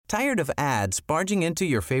Tired of ads barging into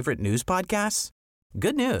your favorite news podcasts?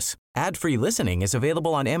 Good news. Ad-free listening is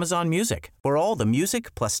available on Amazon Music for all the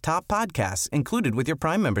music plus top podcasts included with your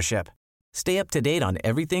Prime membership. Stay up to date on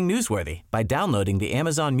everything newsworthy by downloading the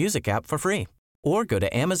Amazon Music app for free or go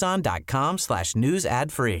to amazon.com/news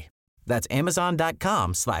ad free. That's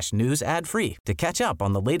amazon.com/news ad free to catch up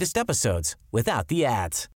on the latest episodes without the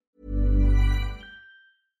ads.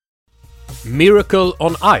 Miracle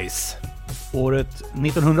on Ice. Året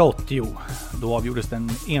 1980, då avgjordes den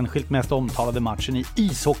enskilt mest omtalade matchen i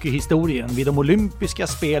ishockeyhistorien vid de olympiska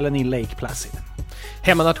spelen i Lake Placid.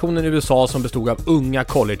 Hemmanationen USA som bestod av unga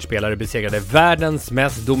college-spelare besegrade världens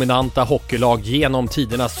mest dominanta hockeylag genom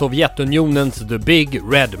tiderna, Sovjetunionens The Big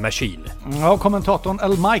Red Machine. Ja, kommentatorn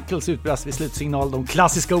Al Michaels utbrast vid slutsignal de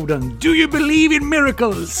klassiska orden Do you believe in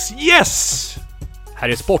miracles? Yes! Här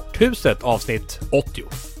är Sporthuset avsnitt 80.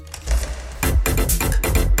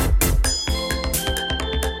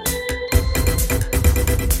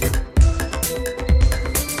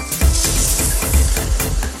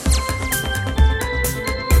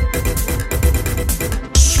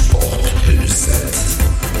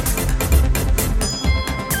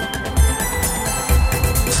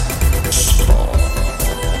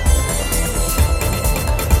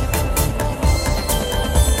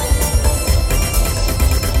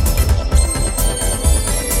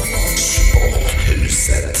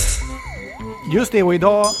 Just det, och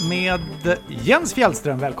idag med Jens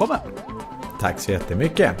Fjällström. Välkommen! Tack så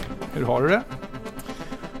jättemycket. Hur har du det?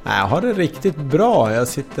 Jag har det riktigt bra. Jag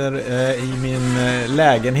sitter i min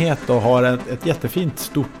lägenhet och har ett jättefint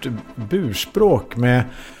stort burspråk med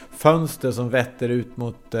fönster som vetter ut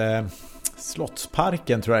mot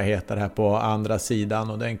Slottsparken, tror jag heter, här på andra sidan.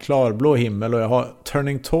 Och det är en klarblå himmel och jag har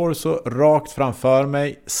Turning Torso rakt framför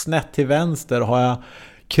mig. Snett till vänster har jag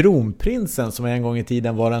Kronprinsen som en gång i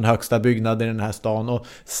tiden var den högsta byggnaden i den här stan, och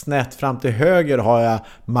snett fram till höger har jag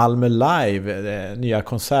Malmö Live, det nya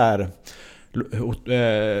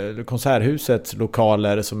konserthusets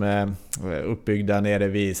lokaler som är uppbyggda nere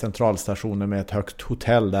vid centralstationen med ett högt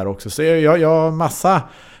hotell där också. Så jag har massa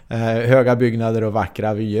höga byggnader och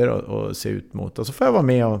vackra vyer att se ut mot, och så får jag vara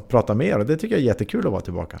med och prata mer, och det tycker jag är jättekul att vara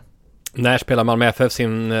tillbaka. När spelar Malmö FF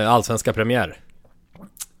sin allsvenska premiär?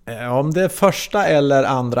 Om det är 1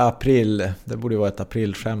 eller 2 april, det borde ju vara ett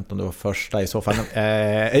aprilskämt om det var 1 i så fall.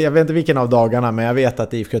 Jag vet inte vilken av dagarna, men jag vet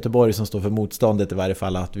att det är Göteborg som står för motståndet i varje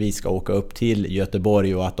fall, att vi ska åka upp till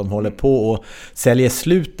Göteborg och att de håller på och säljer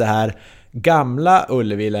slut det här. Gamla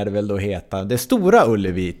Ullevi är det väl då heta. Det stora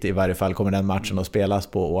Ullevi i varje fall kommer den matchen att spelas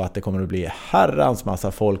på, och att det kommer att bli herrans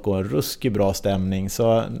massa folk och en ruskig bra stämning.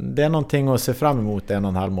 Så det är någonting att se fram emot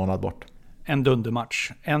 1,5 månad bort. En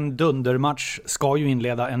dundermatch. En dundermatch ska ju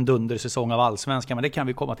inleda en dundersäsong av allsvenskan, men det kan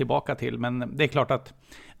vi komma tillbaka till. Men det är klart att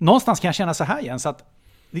någonstans kan jag känna så här, Jens, att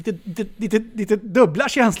lite dubbla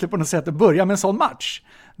känslor på något sätt att börja med en sån match.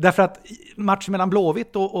 Därför att matchen mellan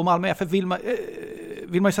Blåvitt och Malmö FF vill man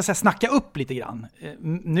ju så att säga snacka upp lite grann.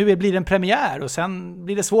 Nu blir det en premiär och sen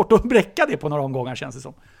blir det svårt att bräcka det på några omgångar, känns det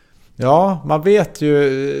som. Ja, man vet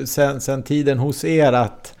ju sen tiden hos er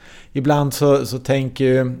att ibland så tänker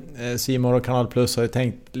ju Simon och Kanal Plus har ju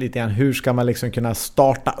tänkt lite grann, hur ska man liksom kunna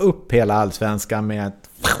starta upp hela allsvenskan med ett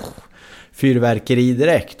fyrverkeri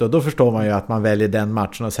direkt, och då förstår man ju att man väljer den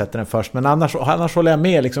matchen och sätter den först. Men annars håller jag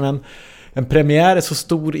med, liksom en premiär är så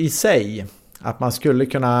stor i sig att man skulle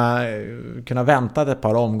kunna vänta ett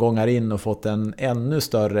par omgångar in och fått en ännu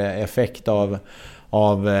större effekt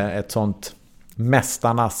av ett sånt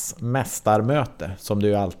mästarnas mästarmöte som det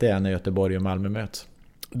ju alltid är när Göteborg och Malmö möts.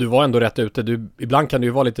 Du var ändå rätt ute. Ibland kan det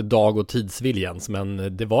ju vara lite dag- och tidsviljans,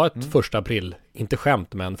 men det var ett 1 april, inte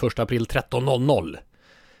skämt, men 1 april 13.00.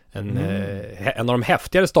 En av de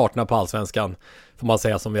häftigare starterna på allsvenskan, får man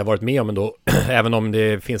säga, som vi har varit med om ändå. Även om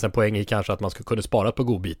det finns en poäng i kanske att man skulle kunna spara på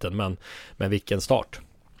godbiten, men vilken start.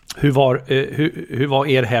 Hur var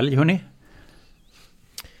er helg, hörni?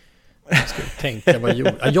 Jag ska tänka vad jag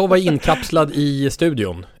gjorde. Jag var inkapslad i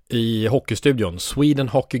studion, i hockeystudion, Sweden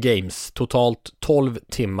Hockey Games, totalt 12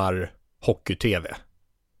 timmar hockey-tv.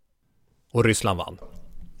 Och Ryssland vann.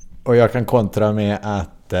 Och jag kan kontra med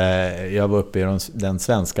att jag var uppe i den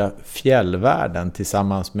svenska fjällvärlden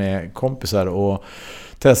tillsammans med kompisar och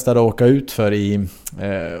testade att åka ut för i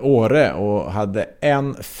Åre, och hade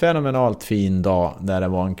en fenomenalt fin dag där det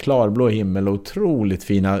var en klarblå himmel och otroligt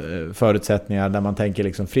fina förutsättningar där man tänker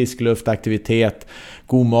liksom frisk luft, aktivitet,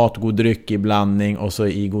 god mat, god dryck i blandning och så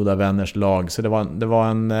i goda vänners lag. Så det var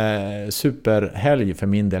en superhelg för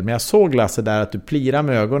min del. Men jag såg, Lasse, där att du plirar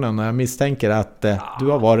med ögonen, och jag misstänker att du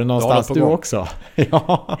har varit någonstans du också.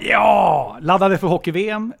 Ja, laddade för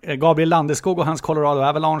hockey-VM. Gabriel Landeskog och hans Colorado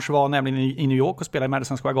Avalanche var nämligen i New York och spelade i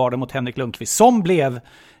Madison Square Garden mot Henrik Lundqvist, som blev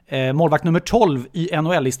målvakt nummer 12 i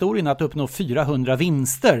NHL-historien att uppnå 400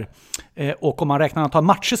 vinster. Och om man räknar antal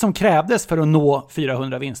matcher som krävdes för att nå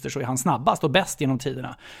 400 vinster så är han snabbast och bäst genom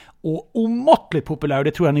tiderna. Och omåttligt populär, och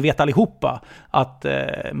det tror jag ni vet allihopa, att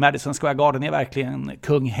Madison Square Garden är verkligen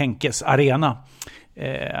kung Henkes arena.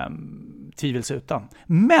 Tvivelsutan.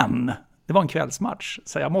 Men det var en kvällsmatch,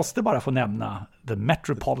 så jag måste bara få nämna The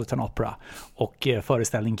Metropolitan Opera och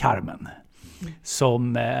föreställning Carmen.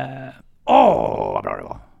 Som... vad bra det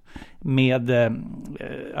var. Med,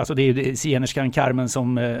 alltså det är sienerskan Carmen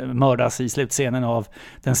som mördas i slutscenen av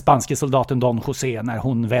den spanske soldaten Don José när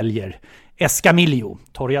hon väljer Escamillo,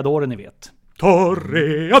 Toreador ni vet.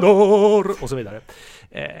 Toreador! Och så vidare.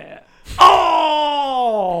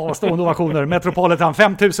 Stående ovationer, Metropolitan,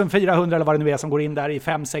 5400 eller vad det nu är som går in där i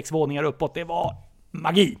 5-6 våningar uppåt. Det var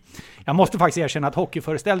magi. Jag måste faktiskt erkänna att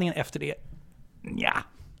hockeyföreställningen efter det,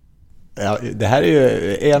 Ja, det här är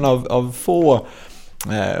ju en av få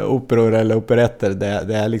operor eller operetter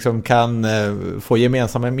där jag liksom kan få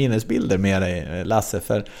gemensamma minnesbilder med dig, Lasse,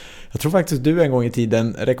 för jag tror faktiskt du en gång i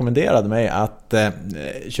tiden rekommenderade mig att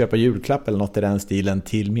köpa julklapp eller något i den stilen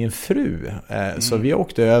till min fru. Så vi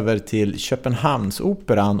åkte över till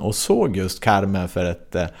Köpenhamnsoperan och såg just Carmen för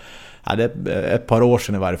ett par år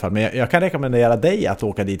sedan i varje fall. Men jag kan rekommendera dig att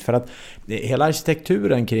åka dit, för att hela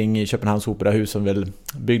arkitekturen kring Köpenhamns operahus, som väl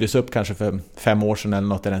byggdes upp kanske för 5 år sedan eller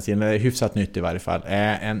något i den stilen, är hyfsat nytt i varje fall,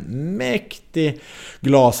 är en mäktig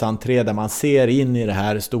glasentré där man ser in i det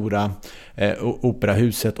här stora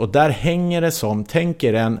operahuset, och där hänger det som,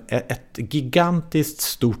 tänker ett gigantiskt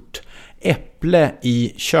stort äpple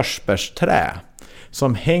i körsbärsträ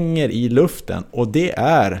som hänger i luften, och det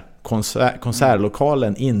är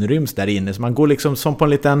konsertlokalen inryms där inne. Så man går liksom som på en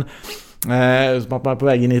liten som att man är på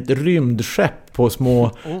väg in i ett rymdskepp på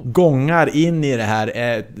små gångar in i det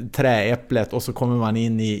här trääpplet, och så kommer man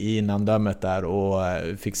in i innandömet där och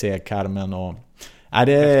fick se Carmen. Och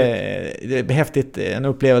det är häftigt, en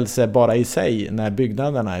upplevelse bara i sig när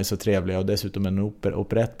byggnaderna är så trevliga, och dessutom en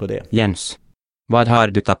operett på det. Jens, vad har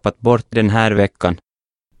du tappat bort den här veckan?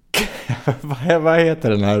 Vad heter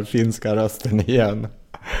den här finska rösten igen?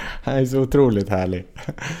 Han är så otroligt härlig.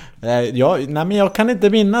 Men jag kan inte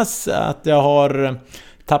minnas att jag har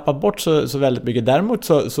tappat bort så väldigt mycket. Däremot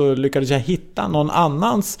så lyckades jag hitta någon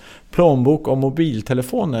annans plånbok och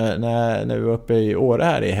mobiltelefon när vi var uppe i Åre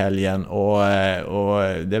här i helgen. Och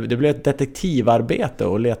det blev ett detektivarbete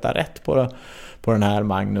att leta rätt på den här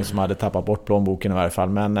Magnus som hade tappat bort plånboken i varje fall.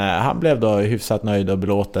 Men han blev då hyfsat nöjd och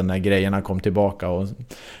belåten när grejerna kom tillbaka och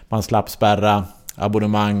man slapp spärra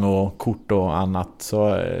abonnemang och kort och annat. Så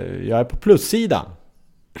jag är på plussidan.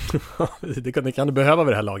 Det kan du behöva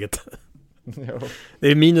vid det här laget. Det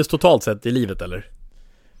är minus totalt sett i livet, eller?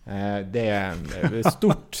 Det är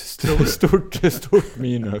stort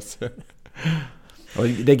minus. Och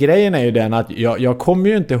det grejen är ju den att jag kommer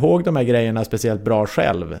ju inte ihåg de här grejerna speciellt bra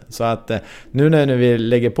själv. Så att nu när vi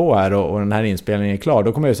lägger på här och den här inspelningen är klar,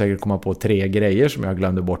 då kommer jag säkert komma på 3 grejer som jag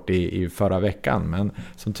glömde bort i förra veckan. Men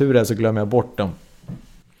som tur är så glömmer jag bort dem.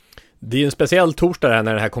 Det är ju en speciell torsdag här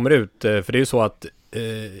när det här kommer ut. För det är ju så att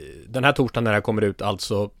den här torsdagen när det här kommer ut,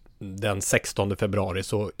 alltså den 16 februari,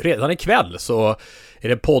 så redan ikväll så är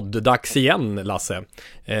det podddags igen, Lasse.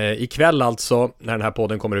 Ikväll alltså, när den här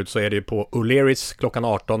podden kommer ut, så är det på O'Learys klockan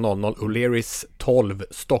 18.00, O'Learys 12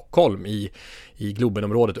 Stockholm i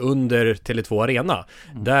Globenområdet under Tele2 Arena.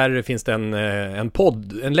 Där finns det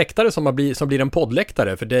en läktare som blir en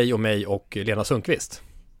poddläktare för dig och mig och Lena Sundqvist.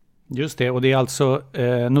 Just det, och det är alltså,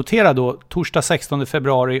 notera då, torsdag 16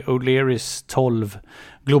 februari, O'Learys 12,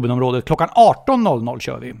 Globenområdet, klockan 18.00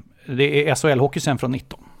 kör vi. Det är SHL-hockey sen från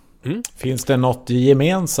 19. Finns det något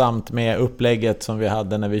gemensamt med upplägget som vi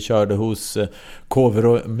hade när vi körde hos Kover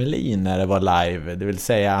och Melin när det var live? Det vill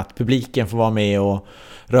säga att publiken får vara med och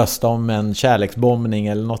rösta om en kärleksbombning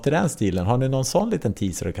eller något i den stilen. Har ni någon sån liten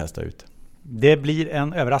teaser att kasta ut? Det blir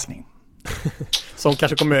en överraskning. Som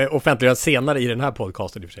kanske kommer offentliggöras senare i den här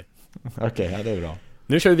podcasten i och för sig. Okej, ja, det är bra.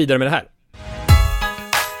 Nu kör vi vidare med det här.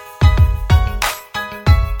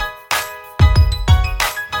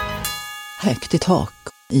 Högt i tak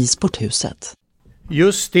i Sporthuset.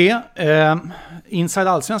 Just det. Inside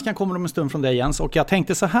Allsvenskan kommer om en stund från dig, Jens. Och jag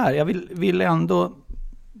tänkte så här, jag vill ändå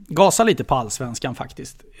gasa lite på Allsvenskan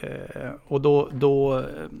faktiskt. Och då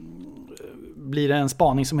blir det en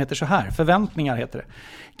spaning som heter så här. Förväntningar heter det.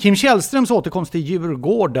 Kim Källströms återkomst till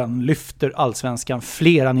Djurgården lyfter Allsvenskan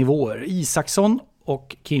flera nivåer. Isaksson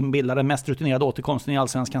och Kim bildar den mest rutinerade återkomsten i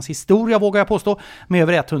Allsvenskans historia, vågar jag påstå, med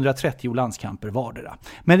över 130 landskamper vardera.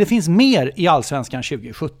 Men det finns mer i Allsvenskan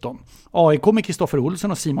 2017. AIK med Kristoffer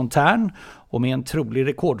Olsson och Simon Tern och med en trolig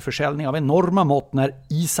rekordförsäljning av enorma mått när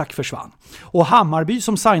Isak försvann. Och Hammarby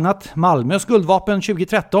som signat Malmös guldvapen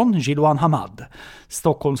 2013, Jiloan Hamad.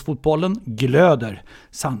 Stockholmsfotbollen glöder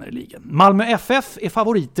sannerligen. Malmö FF är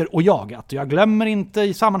favoriter och jagat. Jag glömmer inte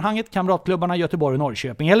i sammanhanget kamratklubbarna Göteborg och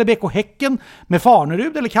Norrköping. Eller BK Häcken med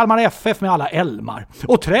Farnerud eller Kalmar FF med alla Elmar.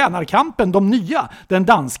 Och tränarkampen, de nya. Den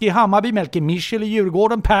danske i Hammarby, Melke Michel i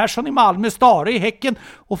Djurgården, Persson i Malmö, Stare i Häcken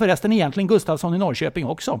och förresten egentligen Gustafsson i Norrköping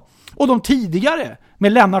också. Och de tidigare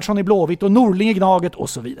med Lennartsson i Blåvitt och Norling i Gnaget och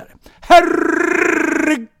så vidare.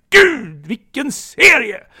 Herregud, vilken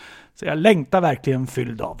serie! Så jag längtar verkligen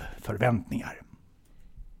fylld av förväntningar.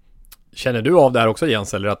 Känner du av det här också,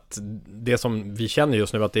 Jens, eller att det som vi känner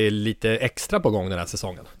just nu att det är lite extra på gång den här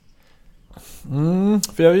säsongen?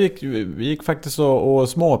 För vi gick faktiskt och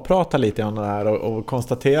småpratade lite om det här och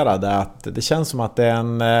konstaterade att det känns som att det är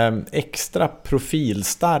en extra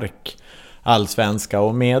profilstark allsvenska,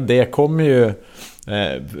 och med det kommer ju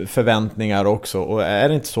förväntningar också. Och är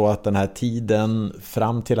det inte så att den här tiden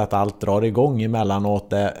fram till att allt drar igång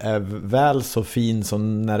emellanåt är väl så fin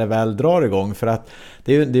som när det väl drar igång? För att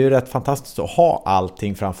det är ju rätt fantastiskt att ha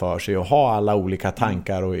allting framför sig och ha alla olika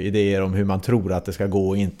tankar och idéer om hur man tror att det ska gå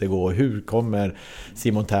och inte gå. Hur kommer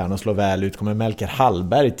Simon Tern att slå väl ut? Kommer Melker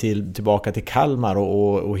Hallberg tillbaka till Kalmar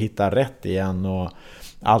och hitta rätt igen? Och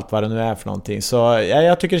allt vad det nu är för någonting. Så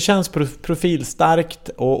jag tycker det känns profilstarkt,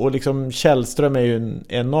 och liksom Källström är ju en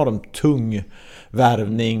enormt tung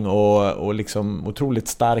värvning och liksom otroligt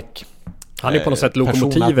stark. Han är på något sätt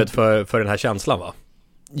lokomotivet för den här känslan, va?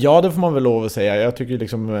 Ja, det får man väl lov att säga. Jag tycker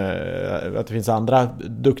liksom att det finns andra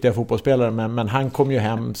duktiga fotbollsspelare, men han kom ju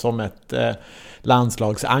hem som ett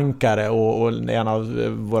landslagsankare och en av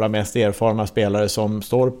våra mest erfarna spelare som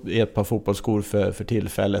står i ett par fotbollsskor för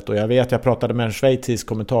tillfället. Och jag pratade med en schweizisk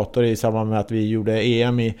kommentator i samband med att vi gjorde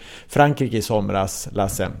EM i Frankrike i somras,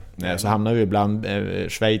 Lasse. Så hamnade vi ibland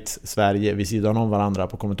Schweiz, Sverige vid sidan om varandra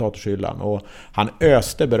på kommentatorshyllan, och han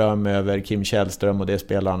öste beröm över Kim Källström och det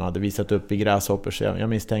spelarna hade visat upp i Gräshopper, så jag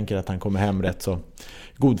misstänker att han kommer hem rätt så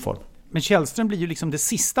god form. Men Källström blir ju liksom det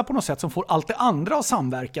sista på något sätt som får allt det andra att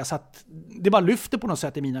samverka, så att det bara lyfter på något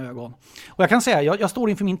sätt i mina ögon. Och jag kan säga, jag står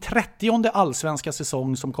inför min 30:e allsvenska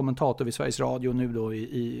säsong som kommentator vid Sveriges Radio nu då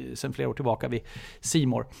sen flera år tillbaka vid C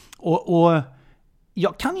More. Och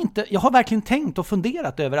jag har verkligen tänkt och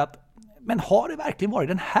funderat över att, men har det verkligen varit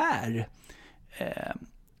den här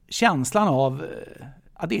känslan av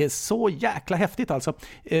att det är så jäkla häftigt alltså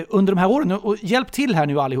under de här åren? Och hjälp till här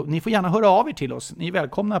nu allihop. Ni får gärna höra av er till oss. Ni är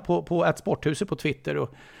välkomna på Sporthuset på Twitter och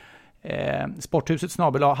Sporthuset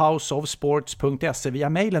 @houseofsports.se via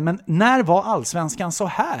mejlen. Men när var allsvenskan så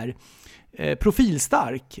här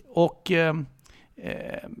profilstark och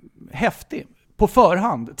häftig på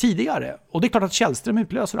förhand tidigare? Och det är klart att Källström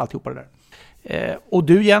utlöser alltihopa det där. Och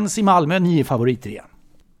du, Jens, i Malmö, ni är favoriter igen.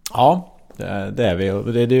 Ja, det är vi.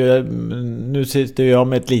 Nu sitter jag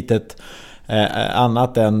med ett litet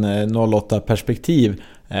annat än 08-perspektiv.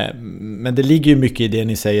 Men det ligger ju mycket i det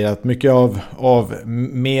ni säger, att mycket av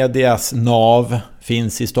medias nav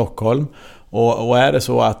finns i Stockholm. Och är det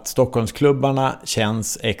så att Stockholmsklubbarna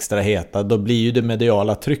känns extra heta, då blir ju det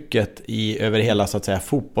mediala trycket över hela så att säga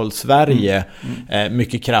fotbollssverige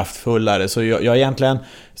mycket kraftfullare. Så jag egentligen,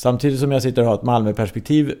 samtidigt som jag sitter och har ett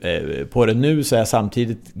Malmö-perspektiv på det nu, så är jag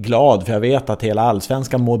samtidigt glad, för jag vet att hela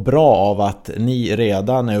allsvenskan mår bra av att ni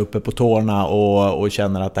redan är uppe på tårna och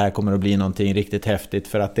känner att det här kommer att bli någonting riktigt häftigt,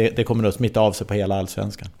 för att det kommer att smitta av sig på hela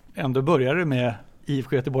allsvenskan. Ändå börjar det med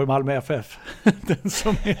IFK Göteborg, Malmö FF. Den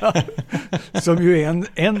som ju är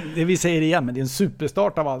en, det vi säger igen, men det är en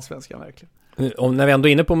superstart av allsvenskan verkligen. Och när vi ändå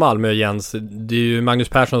är inne på Malmö, Jens, det är ju Magnus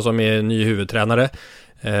Persson som är ny huvudtränare.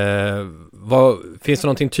 Finns det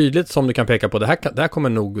någonting tydligt som du kan peka på? Det här kommer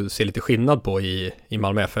nog se lite skillnad på i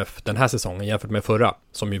Malmö FF den här säsongen jämfört med förra,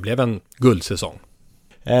 som ju blev en guldsäsong.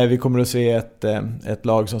 Vi kommer att se ett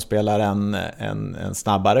lag som spelar en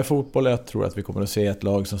snabbare fotboll. Jag tror att vi kommer att se ett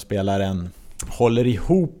lag som håller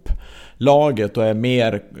ihop laget och är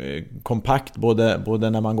mer kompakt både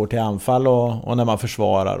när man går till anfall och när man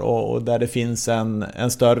försvarar, och där det finns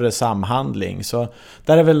en större samhandling. Så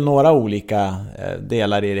där är väl några olika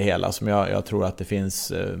delar i det hela som jag tror att det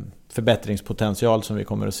finns förbättringspotential som vi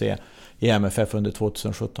kommer att se i MFF under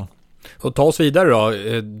 2017. Och ta oss vidare då,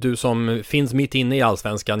 du som finns mitt inne i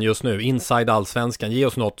allsvenskan just nu, inside allsvenskan, ge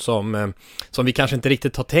oss något som vi kanske inte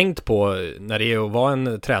riktigt har tänkt på när det är att vara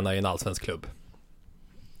en tränare i en allsvensk klubb.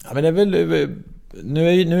 Ja, men det är väl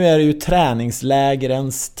nu är det ju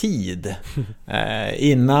träningslägerens tid.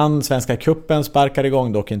 Innan Svenska Cupen sparkar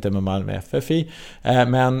igång, dock inte med Malmö FFI.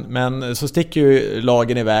 Men så sticker ju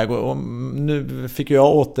lagen iväg och nu fick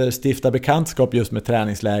jag återstifta bekantskap just med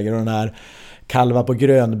träningsläger och den här kalva på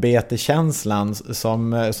grönbete-känslan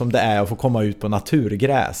som det är att få komma ut på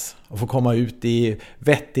naturgräs och få komma ut i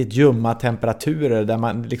vettigt ljumma temperaturer där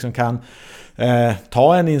man liksom kan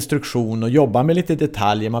ta en instruktion och jobba med lite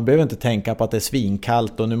detaljer. Man behöver inte tänka på att det är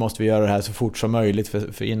svinkallt och nu måste vi göra det här så fort som möjligt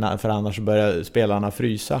för annars börjar spelarna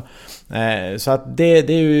frysa. Så att det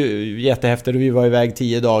är ju jättehäftigt. Vi var iväg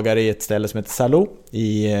 10 dagar i ett ställe som heter Salou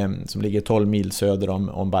som ligger 12 mil söder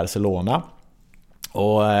om Barcelona.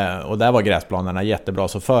 Och där var gräsplanerna jättebra,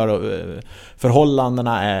 så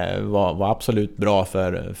förhållandena var absolut bra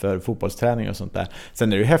för fotbollsträning och sånt där.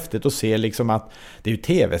 Sen är det ju häftigt att se liksom att det är ju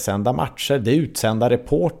tv-sända matcher, det är utsända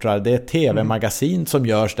reportrar, det är tv-magasin som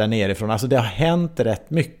görs där nerifrån. Alltså det har hänt rätt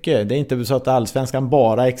mycket. Det är inte så att allsvenskan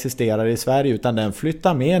bara existerar i Sverige, utan den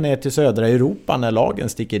flyttar med ner till södra Europa när lagen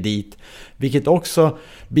sticker dit, vilket också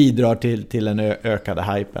bidrar till den ökade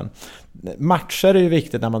hypen. Matcher är ju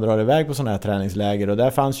viktigt när man drar iväg på sådana här träningsläger, och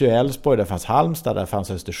där fanns ju Elfsborg, där fanns Halmstad, där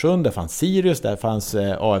fanns Östersund, där fanns Sirius, där fanns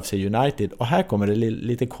AFC United, och här kommer det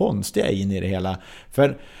lite konstiga in i det hela,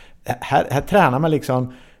 för här tränar man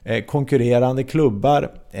liksom konkurrerande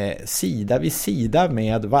klubbar sida vid sida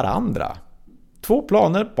med varandra. 2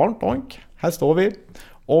 planer, bonk, här står vi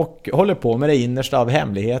och håller på med det innersta av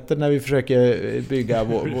hemligheter när vi försöker bygga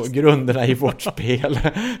grunderna i vårt spel.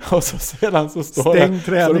 Och så sedan så står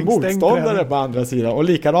det motståndare på andra sidan. Och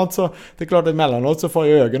likadant så, det är klart att emellanåt så får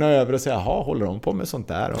jag ögonen över och säger, jaha, håller de på med sånt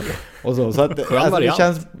där? Och så att det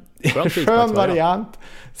känns skön variant,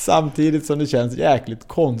 samtidigt som det känns jäkligt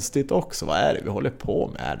konstigt också. Vad är det vi håller på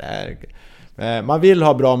med? Man vill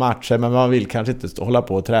ha bra matcher, men man vill kanske inte hålla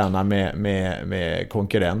på och träna med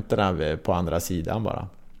konkurrenterna på andra sidan bara.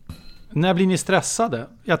 När blir ni stressade?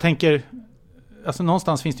 Jag tänker, alltså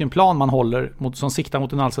någonstans finns det en plan man håller som siktar mot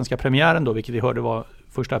den allsvenska premiären då, vilket vi hörde var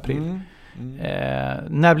 1 april.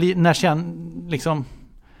 När känner liksom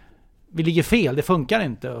vi ligger fel, det funkar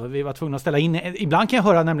inte och vi var tvungna att ställa in. Ibland kan jag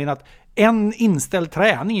höra nämligen att en inställd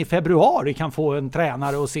träning i februari kan få en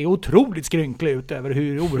tränare att se otroligt skrynklig ut över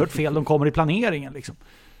hur oerhört fel de kommer i planeringen liksom.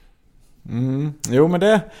 Jo,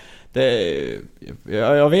 men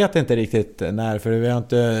jag vet inte riktigt när, för vi har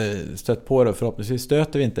inte stött på det, förhoppningsvis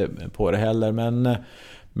stöter vi inte på det heller,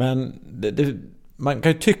 men man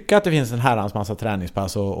kan ju tycka att det finns en herrans massa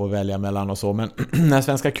träningspass att välja mellan och så, men när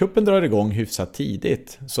Svenska Cupen drar igång hyfsat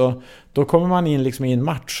tidigt, så då kommer man in liksom i en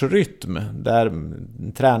matchrytm där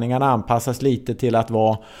träningarna anpassas lite till att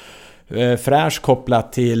vara fräsch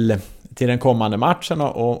kopplat till den kommande matchen,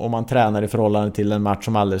 och man tränar i förhållande till en match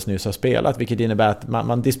som alldeles nyss har spelat, vilket innebär att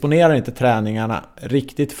man disponerar inte träningarna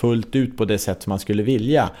riktigt fullt ut på det sätt som man skulle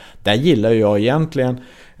vilja. Där gillar jag egentligen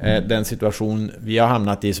den situation vi har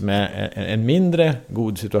hamnat i, som är en mindre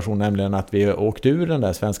god situation, nämligen att vi åkt ur den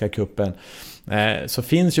där Svenska Cupen. Så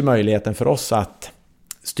finns ju möjligheten för oss att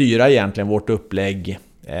styra egentligen vårt upplägg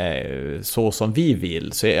så som vi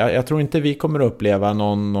vill. Så jag tror inte vi kommer att uppleva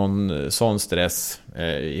någon sån stress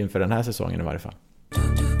inför den här säsongen i varje fall.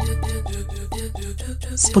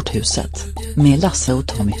 Sporthuset med Lasse och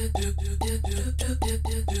Tommy.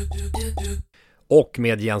 Och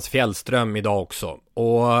med Jens Fjällström idag också.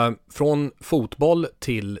 Och från fotboll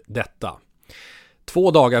till detta.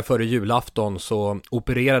 2 dagar före julafton så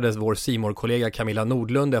opererades vår C-more-kollega Camilla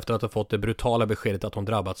Nordlund efter att ha fått det brutala beskedet att hon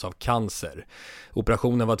drabbats av cancer.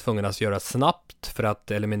 Operationen var tvungen att göras snabbt för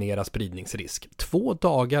att eliminera spridningsrisk. 2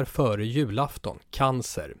 dagar före julafton,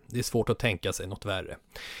 cancer. Det är svårt att tänka sig något värre.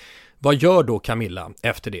 Vad gör då Camilla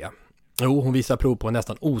efter det? Jo, hon visar prov på en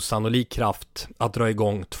nästan osannolik kraft att dra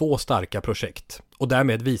igång 2 starka projekt och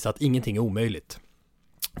därmed visa att ingenting är omöjligt.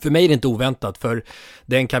 För mig är det inte oväntat, för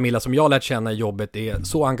den Camilla som jag lärt känna i jobbet är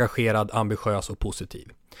så engagerad, ambitiös och positiv.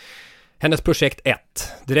 Hennes projekt 1.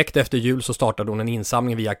 Direkt efter jul så startade hon en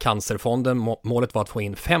insamling via Cancerfonden. Målet var att få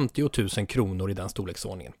in 50 000 kronor i den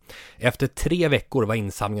storleksordningen. Efter 3 veckor var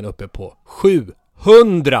insamlingen uppe på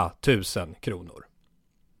 700 000 kronor.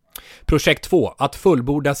 Projekt 2. Att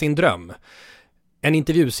fullborda sin dröm. En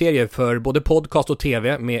intervjuserie för både podcast och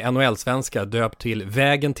tv med NHL-svenskar döpt till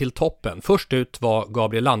Vägen till toppen. Först ut var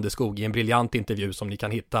Gabriel Landeskog i en briljant intervju som ni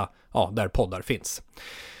kan hitta där poddar finns.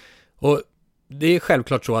 Och det är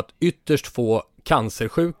självklart så att ytterst få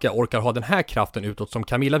cancersjuka orkar ha den här kraften utåt som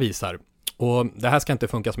Camilla visar. Och det här ska inte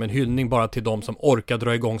funka som en hyllning bara till de som orkar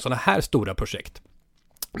dra igång sådana här stora projekt.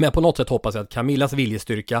 Men på något sätt hoppas jag att Camillas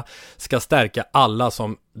viljestyrka ska stärka alla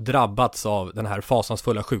som drabbats av den här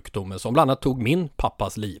fasansfulla sjukdomen som bland annat tog min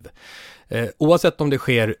pappas liv. Oavsett om det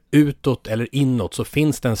sker utåt eller inåt så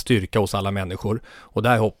finns det en styrka hos alla människor, och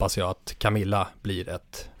där hoppas jag att Camilla blir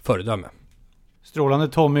ett föredöme. Strålande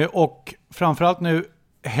Tommy, och framförallt nu,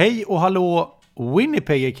 hej och hallå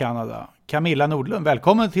Winnipeg i Kanada. Camilla Nordlund,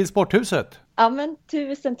 välkommen till Sporthuset. Ja, men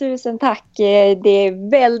tusen tack. Det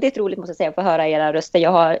är väldigt roligt, måste jag säga, att få höra era röster.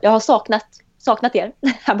 Jag har saknat er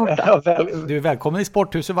här borta. Du är välkommen i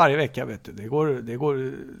Sporthuset varje vecka, vet du.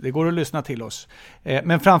 Det går att lyssna till oss.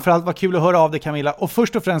 Men framförallt var kul att höra av dig, Camilla. Och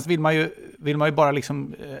först och främst vill man ju bara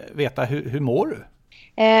liksom veta, hur mår du?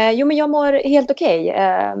 Jo, men jag mår helt okej.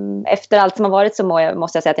 Efter allt som har varit så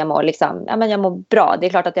måste jag säga att jag mår jag mår bra. Det är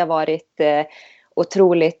klart att det har varit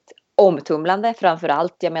otroligt omtumlande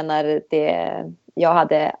framförallt. Jag menar, jag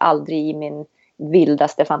hade aldrig i min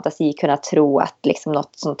vildaste fantasi kunnat tro att liksom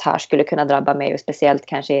något sånt här skulle kunna drabba mig, och speciellt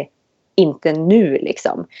kanske inte nu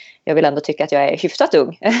liksom. Jag vill ändå tycka att jag är hyfsat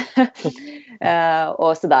ung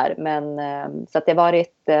och sådär, men så att det har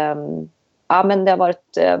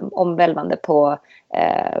varit omvälvande på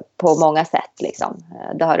många sätt liksom.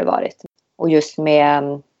 Det har det varit, och just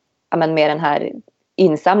med den här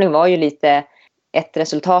insamlingen var ju lite ett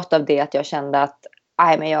resultat av det, att jag kände att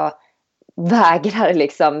jag vägrar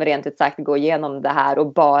liksom rent ut sagt gå igenom det här,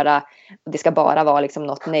 och det ska bara vara liksom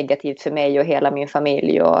något negativt för mig och hela min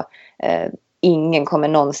familj, och ingen kommer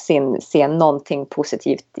någonsin se någonting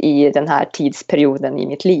positivt i den här tidsperioden i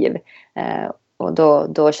mitt liv. Och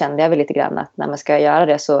då kände jag väl lite grann att när man ska göra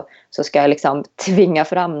det så ska jag liksom tvinga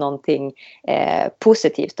fram någonting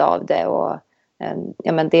positivt av det, och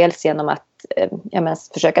dels genom att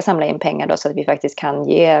försöka samla in pengar då, så att vi faktiskt kan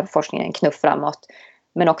ge forskningen en knuff framåt.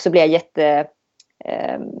 Men också blir jag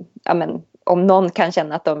om någon kan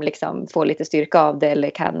känna att de liksom får lite styrka av det, eller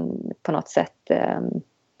kan på något sätt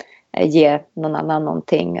ge någon annan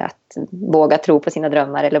någonting, att våga tro på sina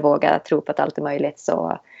drömmar eller våga tro på att allt är möjligt,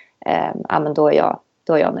 så då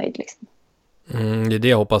är jag nöjd liksom. Det är det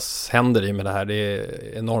jag hoppas händer i med det här. Det är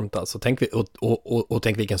enormt alltså. Tänk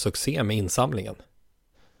vilken succé med insamlingen.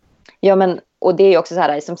 Ja, men och det är ju också så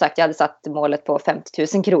här, som sagt, jag hade satt målet på 50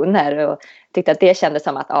 000 kronor och tyckte att det kändes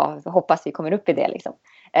som att hoppas vi kommer upp i det liksom.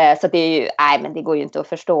 Så det är ju, men det går ju inte att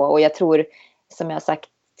förstå, och jag tror, som jag har sagt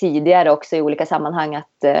tidigare också i olika sammanhang,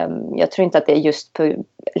 att jag tror inte att det är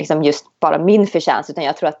just bara min förtjänst, utan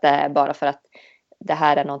jag tror att det är bara för att det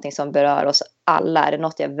här är någonting som berör oss alla. Är det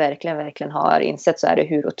något jag verkligen har insett, så är det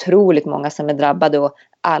hur otroligt många som är drabbade, och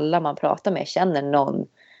alla man pratar med känner någon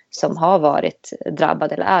som har varit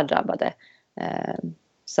drabbad eller är drabbade.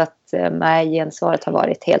 Så att gensvaret har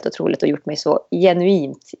varit helt otroligt och gjort mig så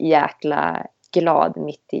genuint jäkla glad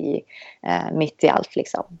mitt i allt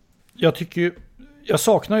liksom. Jag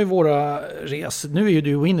saknar ju våra nu är ju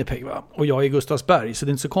du i Winnipeg, va? Och jag är i Gustavsberg, så det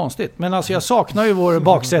är inte så konstigt. Men alltså jag saknar ju vår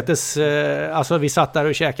baksätes, alltså vi satt där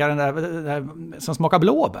och käkade den där som smakar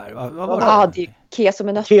blåbär. Ja, det är keso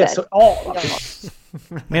med nötter.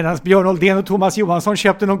 Medan Björn Oldén och Thomas Johansson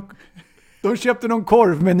köpte någon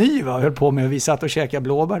korvmeny, va? Höll på med, vi satt och käkade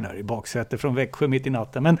blåbär där i baksätet från Växjö mitt i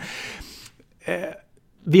natten. Men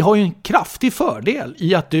vi har ju en kraftig fördel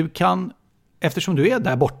i att du kan, eftersom du är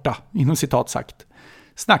där borta, inom citat sagt,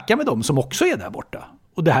 snacka med dem som också är där borta.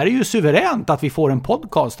 Och det här är ju suveränt att vi får en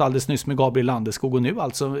podcast alldeles nyss med Gabriel Landeskog, och nu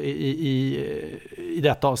alltså i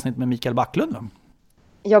detta avsnitt med Mikael Backlund.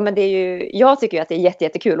 Ja, men det är ju, jag tycker ju att det är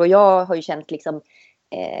jättekul, och jag har ju känt liksom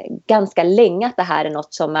ganska länge att det här är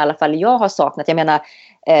något som i alla fall jag har saknat. Jag menar,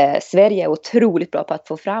 Sverige är otroligt bra på att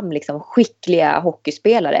få fram liksom skickliga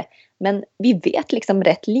hockeyspelare, men vi vet liksom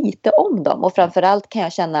rätt lite om dem, och framförallt kan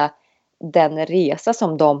jag känna den resa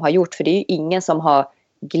som de har gjort, för det är ju ingen som har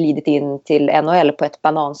glidit in till NHL på ett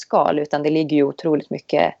bananskal, utan det ligger ju otroligt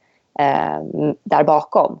mycket där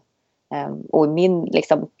bakom. Och min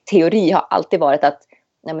liksom teori har alltid varit att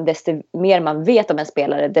desto mer man vet om en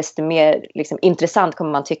spelare, desto mer liksom intressant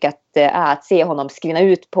kommer man tycka att det är att se honom skrina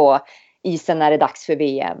ut på isen när det är dags för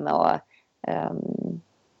VM.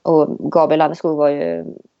 Och Gabriel Landeskog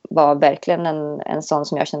var verkligen en sån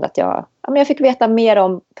som jag kände att jag fick veta mer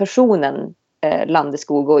om personen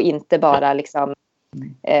Landeskog, och inte bara liksom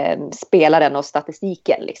spelaren och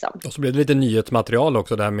statistiken liksom. Och så blev det lite nyhetsmaterial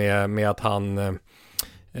också där med att han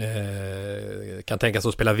kan tänka sig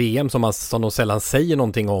att spela VM som de sällan säger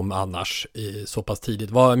någonting om annars så pass tidigt.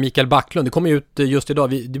 Mikael Backlund, det kommer ut just idag,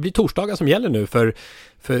 det blir torsdagar som gäller nu, för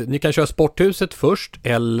ni kan köra Sporthuset först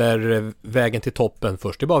eller vägen till toppen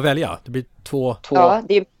först, det är bara att välja. Det blir två. Ja,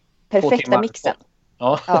 det är perfekta mixen.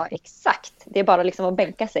 Ja, exakt. Det är bara liksom att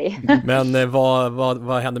bänka sig. Men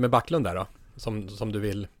vad händer med Backlund där då? som du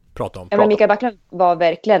vill prata om? Ja, men Mikael Backlund var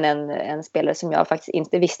verkligen en spelare som jag faktiskt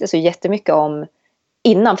inte visste så jättemycket om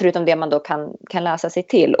innan, förutom det man då kan läsa sig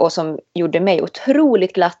till, och som gjorde mig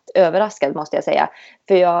otroligt glatt överraskad, måste jag säga.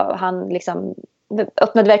 För han liksom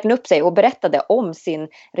öppnade verkligen upp sig och berättade om sin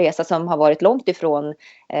resa som har varit långt ifrån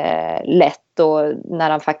lätt, och när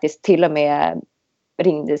han faktiskt till och med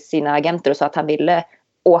ringde sina agenter och sa att han ville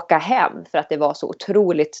åka hem för att det var så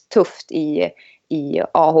otroligt tufft i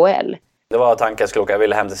AHL. Det var tanken jag skulle åka. Jag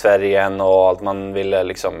ville hem till Sverige igen och allt, man ville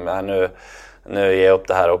liksom nu ger jag upp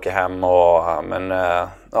det här och åker hem.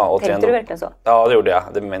 Tänkte du verkligen så? Ja, det gjorde jag.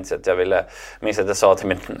 Det minns att jag sa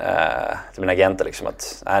till min agent liksom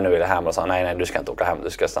att nu vill jag hem, och sa nej, du ska inte åka hem, du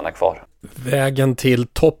ska stanna kvar. Vägen till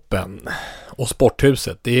toppen och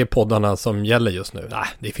Sporthuset, det är poddarna som gäller just nu.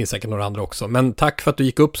 Det finns säkert några andra också. Men tack för att du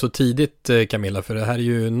gick upp så tidigt, Camilla, för det här är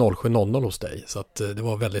ju 07.00 hos dig. Så att det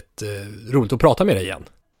var väldigt roligt att prata med dig igen.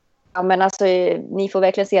 Ja, men alltså, ni får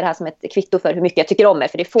verkligen se det här som ett kvitto för hur mycket jag tycker om er.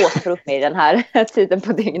 För det är få som får upp mig i den här tiden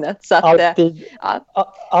på dygnet. Så att,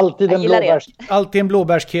 alltid en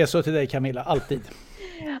blåbärskeso till dig, Camilla. Alltid.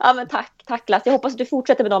 Ja, men tack Lasse. Jag hoppas att du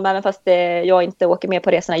fortsätter med dem även fast jag inte åker med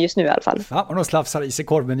på resorna just nu i alla fall. Ja, och de slafsar i sig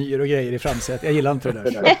korvmenyer och grejer i framsätet. Jag gillar inte det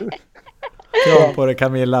där. Kram på det,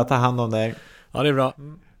 Camilla. Ta hand om dig. Ja, det är bra.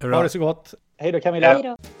 Ha det så gott. Hej då, Camilla. Hej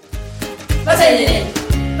då. Vad säger ni?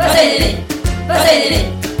 Vad säger ni? Vad säger ni?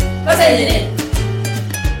 Vad säger ni?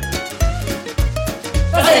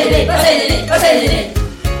 Vad säger ni? Vad säger ni? Vad säger ni?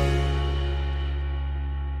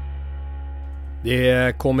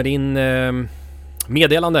 Det kommer in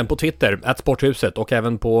meddelanden på Twitter @sporthuset och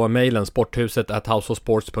även på mejlen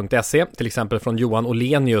sporthuset@houseofsports.se, till exempel från Johan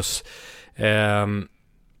Olenius.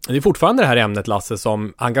 Det är fortfarande det här ämnet, Lasse,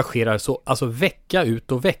 som engagerar så, alltså vecka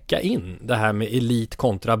ut och vecka in, det här med elit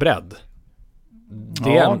kontra bredd.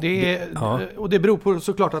 Och det beror på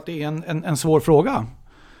såklart att det är en svår fråga.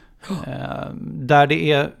 Där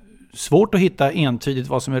det är svårt att hitta entydigt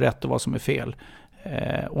vad som är rätt och vad som är fel.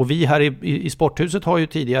 Och vi här i Sporthuset har ju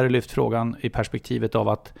tidigare lyft frågan i perspektivet av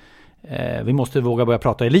att vi måste våga börja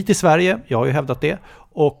prata elit i Sverige. Jag har ju hävdat det.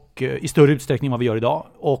 Och i större utsträckning än vad vi gör idag.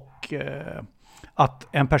 Och att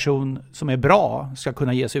en person som är bra ska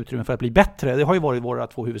kunna ges utrymme för att bli bättre. Det har ju varit våra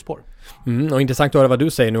 2 huvudspår. Och intressant att höra vad du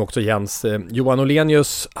säger nu också, Jens. Johan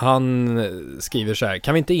Olenius, han skriver så här: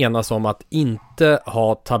 kan vi inte enas om att inte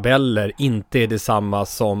ha tabeller inte är detsamma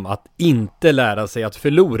som att inte lära sig att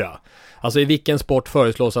förlora? Alltså i vilken sport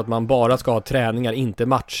föreslås att man bara ska ha träningar, inte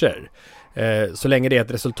matcher? Så länge det är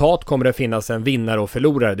ett resultat kommer det finnas en vinnare och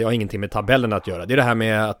förlorare. Det har ingenting med tabellen att göra. Det är det här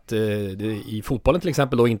med att det i fotbollen till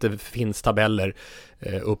exempel då inte finns tabeller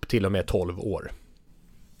upp till och med 12 år.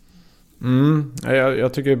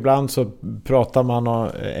 Jag tycker ibland så pratar man om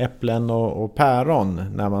äpplen och päron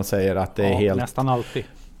när man säger att det är helt nästan alltid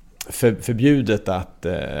förbjudet att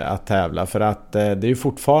tävla, för att det är ju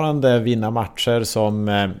fortfarande vinna matcher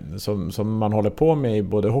som man håller på med i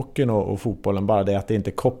både hockeyn och fotbollen, bara det att det inte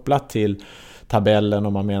är kopplat till tabellen,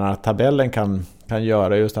 och man menar att tabellen kan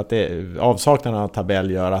göra just att avsaknaden av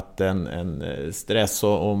tabell gör att en stress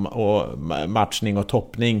och matchning och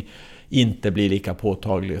toppning inte blir lika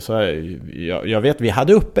påtaglig. Så jag vet, vi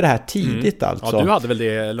hade uppe det här tidigt alltså. Ja, du hade väl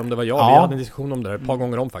det, eller om det var jag. Vi hade en diskussion om det här ett par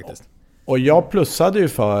gånger om faktiskt. Och jag plussade ju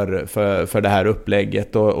för det här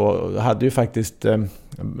upplägget och hade ju faktiskt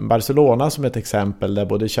Barcelona som ett exempel, där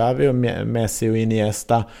både Xavi och Messi och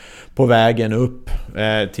Iniesta på vägen upp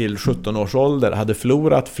till 17 års ålder hade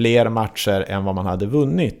förlorat fler matcher än vad man hade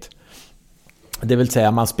vunnit. Det vill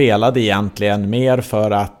säga man spelade egentligen mer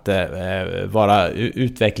för att vara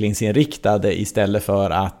utvecklingsinriktade istället för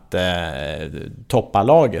att toppa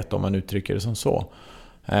laget, om man uttrycker det som så.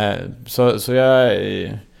 Så jag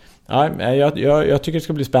tycker det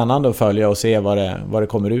ska bli spännande att följa och se vad det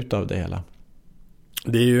kommer ut av det hela.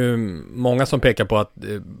 Det är ju många som pekar på att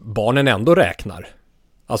barnen ändå räknar.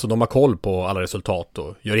 Alltså de har koll på alla resultat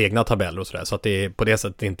och gör egna tabeller och sådär. Så att det på det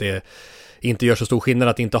sättet inte gör så stor skillnad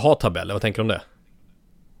att inte ha tabeller. Vad tänker du om det?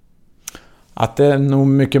 Att det nog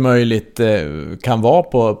mycket möjligt kan vara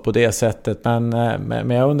på det sättet. Men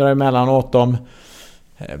jag undrar emellanåt om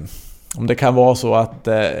det kan vara så att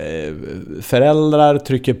föräldrar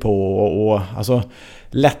trycker på och alltså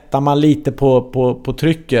lättar man lite på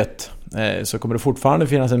trycket, så kommer det fortfarande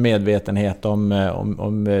finnas en medvetenhet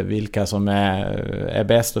om vilka som är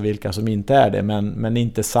bäst och vilka som inte är det, men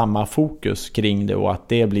inte samma fokus kring det, och att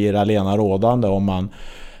det blir alena rådande om man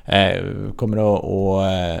kommer att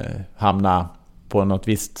hamna på något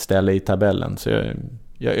visst ställe i tabellen. Så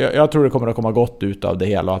jag tror det kommer att komma gott ut av det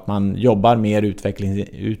hela, och att man jobbar mer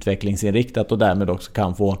utvecklingsinriktat och därmed också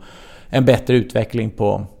kan få en bättre utveckling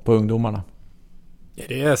på ungdomarna. Är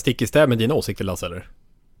det stick i stäv med dina åsikter, Lasse, eller?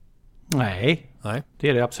 Nej, det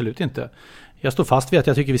är det absolut inte. Jag står fast vid att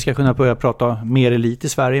jag tycker vi ska kunna börja prata mer elit i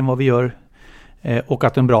Sverige än vad vi gör. Och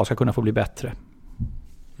att en bra ska kunna få bli bättre.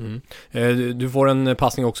 Du får en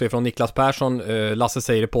passning också ifrån Niklas Persson. Lasse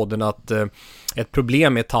säger i podden att ett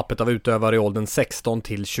problem är tappet av utövare i åldern 16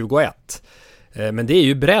 till 21. Men det är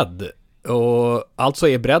ju bredd. Och alltså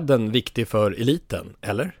är bredden viktig för eliten,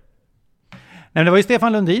 eller? Nej, det var ju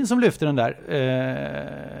Stefan Lundin som lyfte den där.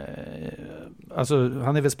 Alltså,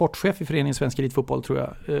 han är väl sportchef i föreningen Svensk Elitfotboll, tror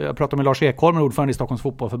jag. Jag pratade med Lars Ekholm, ordförande i Stockholms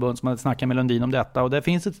fotbollförbund, som hade snackat med Lundin om detta. Och det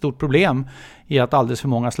finns ett stort problem i att alldeles för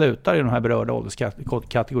många slutar i de här berörda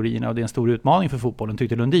ålderskategorierna. Och det är en stor utmaning för fotbollen,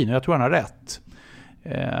 tyckte Lundin. Och jag tror han har rätt.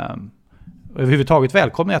 Överhuvudtaget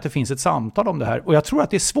välkomnar jag att det finns ett samtal om det här. Och jag tror att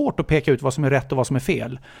det är svårt att peka ut vad som är rätt och vad som är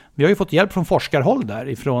fel. Vi har ju fått hjälp från forskarhåll där,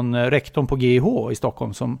 ifrån rektorn på GIH i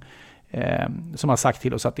Stockholm som har sagt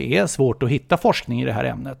till oss att det är svårt att hitta forskning i det här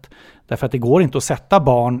ämnet. Därför att det går inte att sätta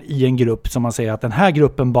barn i en grupp som man säger att den här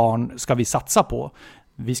gruppen barn ska vi satsa på.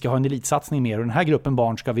 Vi ska ha en elitsatsning mer och den här gruppen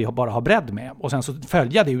barn ska vi bara ha bredd med. Och sen så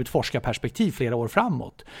följa det ur ett forskarperspektiv flera år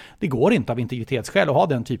framåt. Det går inte av integritetsskäl att ha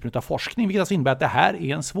den typen av forskning, vilket alltså innebär att det här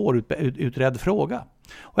är en svårutredd fråga.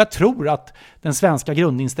 Och jag tror att den svenska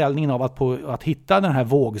grundinställningen av att hitta den här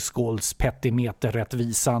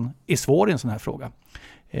vågskålspetimeterrättvisan är svår i en sån här fråga.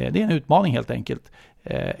 Det är en utmaning helt enkelt.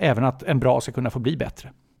 Även att en bra ska kunna få bli bättre.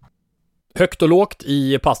 Högt och lågt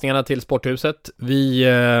i passningarna till Sporthuset.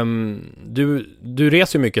 Du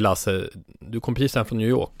reser ju mycket, Lasse. Du kom precis här från New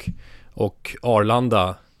York. Och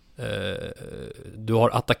Arlanda, du har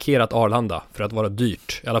attackerat Arlanda för att vara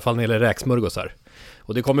dyrt. I alla fall när det gäller räksmörgåsar.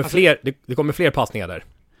 Och det kommer fler passningar där.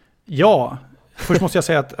 Ja, först måste jag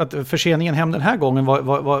säga att förseningen hem den här gången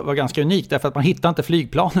var ganska unik. Därför att man hittade inte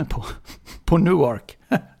flygplanen på Newark.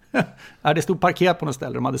 Det stod parkerat på något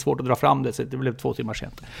ställe. De hade svårt att dra fram det, så det blev 2 timmar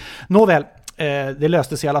sent. Nåväl, det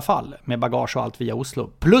löste sig i alla fall med bagage och allt via Oslo.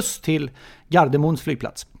 Plus till Gardermoens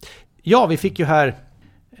flygplats. Ja, vi fick ju här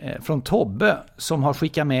från Tobbe som har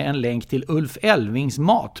skickat med en länk till Ulf Elvings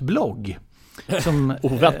matblogg. Som,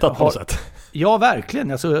 oväntat på något sätt. Ja,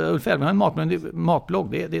 verkligen. Alltså, Ulf Elving har en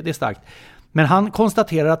matblogg, det är starkt. Men han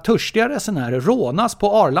konstaterar att törstiga resenärer rånas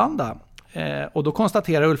på Arlanda. Och då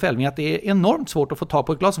konstaterar Ulf Elving att det är enormt svårt att få tag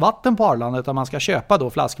på ett glas vatten på Arlanda, utan man ska köpa då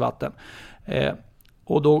flaskvatten.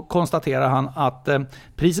 Och då konstaterar han att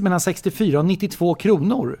priset mellan 64 och 92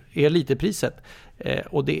 kronor är literpriset.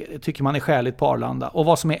 Och det tycker man är skäligt på Arlanda. Och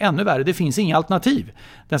vad som är ännu värre, det finns inga alternativ.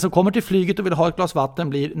 Den som kommer till flyget och vill ha ett glas vatten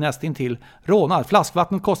blir nästintill rånad.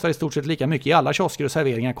 Flaskvattnet kostar i stort sett lika mycket i alla kiosker och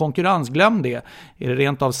serveringar. Konkurrens, glöm det. Är det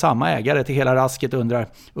rent av samma ägare till hela rasket, undrar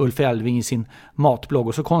Ulf Elving i sin matblogg.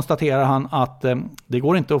 Och så konstaterar han att det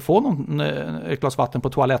går inte att få ett glas vatten på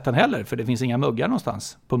toaletten heller, för det finns inga muggar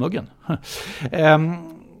någonstans på muggen.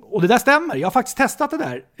 Och det där stämmer, jag har faktiskt testat det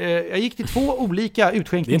där. Jag gick till 2 olika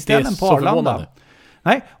utskänkningsställen på Arlanda.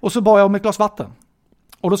 Nej, och så bad jag om ett glas vatten.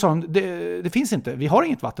 Och då sa de, det finns inte, vi har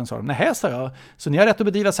inget vatten, sa de. Nej, sa jag. Så ni har rätt att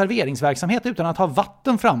bedriva serveringsverksamhet utan att ha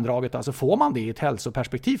vatten framdraget. Alltså får man det i ett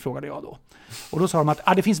hälsoperspektiv, frågade jag då. Och då sa de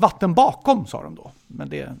att det finns vatten bakom, sa de då.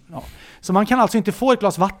 Men ja. Så man kan alltså inte få ett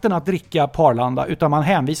glas vatten att dricka på Arlanda, utan man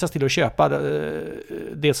hänvisas till att köpa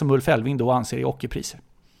det som Ulf Elving då anser är ockerpriser.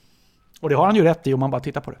 Och det har han ju rätt i om man bara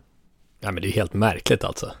tittar på det. Ja, men det är helt märkligt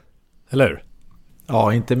alltså. Eller hur?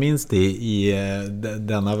 Ja, inte minst i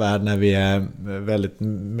denna värld när vi är väldigt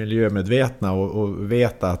miljömedvetna och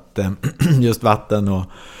vet att just vatten och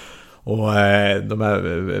de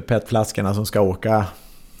här petflaskorna som ska åka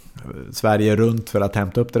Sverige runt för att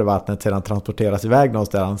hämta upp det vattnet sedan transporteras iväg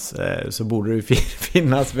någonstans, så borde det ju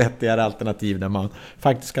finnas vettigare alternativ där man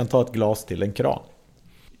faktiskt kan ta ett glas till en kran.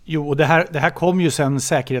 Jo, och det här kom ju sen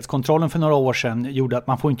säkerhetskontrollen för några år sedan, gjorde att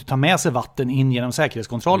man får inte ta med sig vatten in genom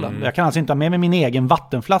säkerhetskontrollen. Jag kan alltså inte ha med mig min egen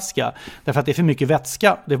vattenflaska därför att det är för mycket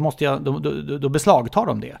vätska. Det måste jag, då beslagtar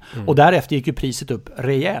de det. Och därefter gick ju priset upp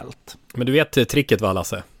rejält. Men du vet tricket, va,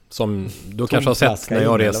 Lasse? Som du kanske har sett när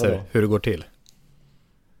jag reser, hur det går till.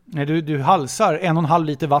 Nej, du halsar 1,5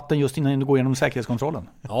 liter vatten just innan du går igenom säkerhetskontrollen.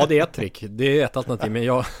 Ja, det är ett trick. Det är ett alternativ, men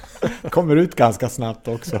jag kommer ut ganska snabbt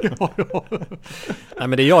också. Nej,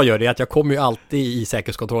 men det jag gör är att jag kommer ju alltid i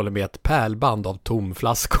säkerhetskontrollen med ett pärlband av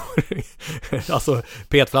tomflaskor. Alltså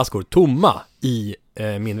petflaskor tomma i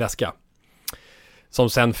min väska. Som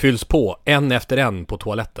sen fylls på en efter en på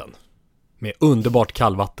toaletten. Med underbart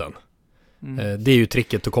kallvatten. Det är ju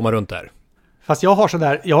tricket att komma runt där. Fast jag har sån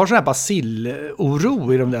här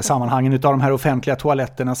bacilloro i de där sammanhangen utav de här offentliga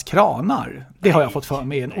toaletternas kranar. Det har jag fått för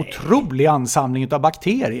mig, en otrolig ansamling utav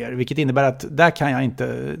bakterier, vilket innebär att där kan jag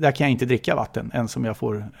inte dricka vatten än som jag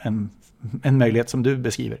får en möjlighet som du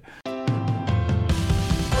beskriver.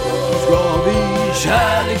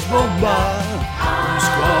 kärleksbomba. Nu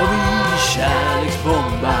ska vi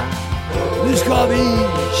kärleksbomba. Nu ska vi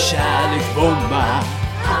kärleksbomba.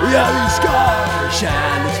 Ja, vi ska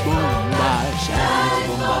kärleksbomba.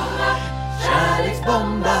 Kärleksbomba.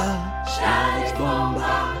 Kärleksbomba. Kärleksbomba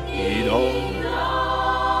idag.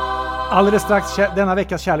 Alldeles strax denna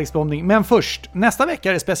veckas kärleksbombning. Men först, nästa vecka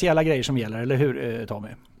är det speciella grejer som gäller, eller hur Tommy?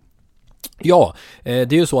 Ja,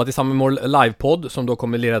 det är ju så att i samband med vår livepodd som då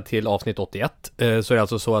kommer leda till avsnitt 81 så är det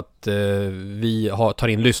alltså så att vi tar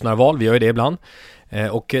in lyssnarval, vi gör ju det ibland.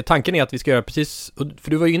 Och tanken är att vi ska göra precis,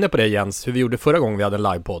 för du var ju inne på det Jens, hur vi gjorde förra gången vi hade en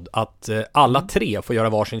livepodd, att alla tre får göra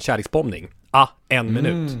varsin kärleksbombning. En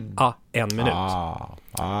minut. En minut.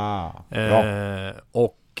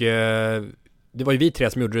 Och det var ju vi tre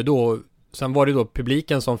som gjorde det då. Sen var det då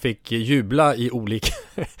publiken som fick jubla i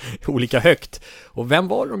olika högt. Och vem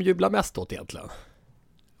var det de jublade mest åt egentligen?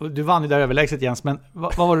 Du vann ju där överlägset Jens, men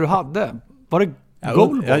vad var det du hade? Var det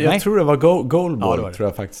goalball? Jag tror det var goalball, ja, tror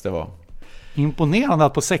jag faktiskt det var. Imponerande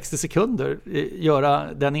att på 60 sekunder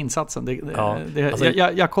göra den insatsen.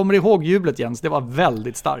 Jag kommer ihåg jublet Jens, det var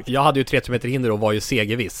väldigt starkt. Jag hade ju 30 meter hinder och var ju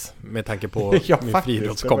segerviss med tanke på min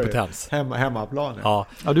friidrottskompetens. Hemmaplan. Ja,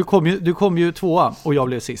 du kom ju tvåa och jag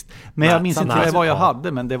blev sist. Men jag minns inte vad jag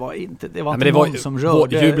hade, men det var inte någon som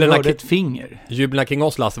rörde ett finger. Jublarna kring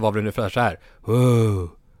oss, Lasse, var väl ungefär så här.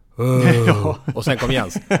 Och sen kom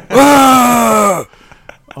Jens.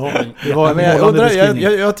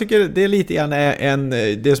 Jag tycker det är lite grann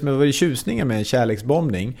det som är varit tjusningen med en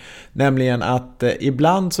kärleksbombning, nämligen att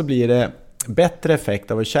ibland så blir det bättre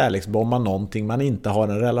effekt av att kärleksbomba någonting man inte har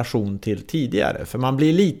en relation till tidigare, för man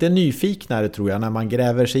blir lite nyfiknare tror jag när man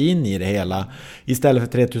gräver sig in i det hela istället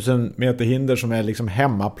för 3000 meter hinder som är liksom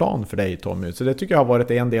hemmaplan för dig Tommy. Så det tycker jag har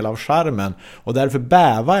varit en del av charmen och därför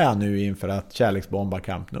bävar jag nu inför att kärleksbomba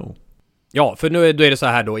Camp Nou. Ja, för nu är det så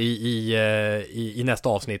här då i nästa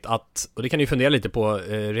avsnitt att, och det kan ni fundera lite på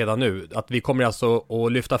redan nu, att vi kommer alltså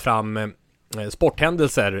att lyfta fram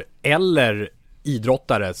sporthändelser eller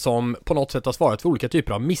idrottare som på något sätt har svarat för olika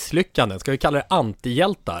typer av misslyckanden. Ska vi kalla det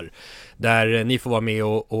antihjältar? Där ni får vara med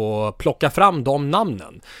och plocka fram de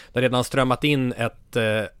namnen. Det har redan strömmat in ett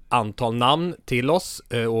antal namn till oss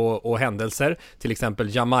och händelser. Till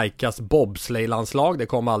exempel Jamaicas bobsleigh-landslag. Det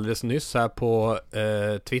kom alldeles nyss här på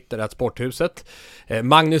Twitter, Sporthuset.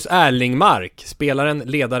 Magnus Erlingmark, spelaren,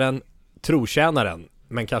 ledaren, trotjänaren.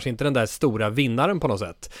 Men kanske inte den där stora vinnaren på något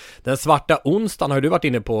sätt. Den svarta onsdagen har du varit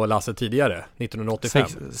inne på, Lasse, tidigare, 1985.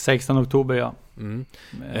 16 oktober, ja.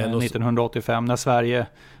 1985, när Sverige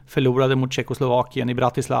förlorade mot Tjeckoslovakien i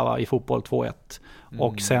Bratislava i fotboll 2-1.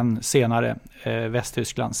 Och sen senare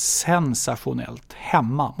Västtyskland sensationellt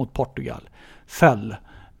hemma mot Portugal föll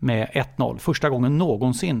med 1-0. Första gången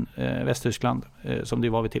någonsin Västtyskland, som det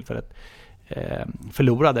var vid tillfället,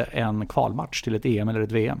 förlorade en kvalmatch till ett EM eller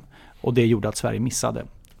ett VM. Och det gjorde att Sverige missade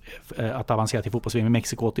att avancera till fotbolls-VM i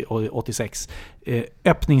Mexiko 86.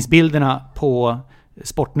 Öppningsbilderna på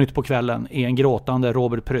Sportnytt på kvällen är en gråtande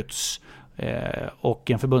Robert Prytz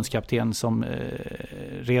och en förbundskapten som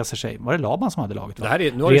reser sig. Var det Laban som hade laget? Det här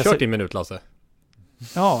är, nu har du kört i en minut, Lasse.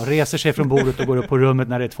 Ja, reser sig från bordet och går upp på rummet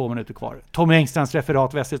när det är 2 minuter kvar. Tommy Engstrands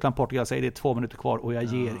referat, Västtyskland, Portugal, säger det är 2 minuter kvar och jag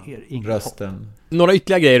ger er ingen rösten. Några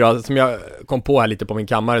ytterligare grejer då, som jag kom på här lite på min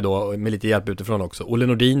kammare då, med lite hjälp utifrån också. Olle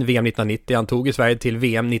Nordin, VM 1990, han tog i Sverige till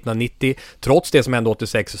VM 1990, trots det som hände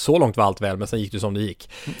 86, så långt var allt väl, men sen gick det som det gick.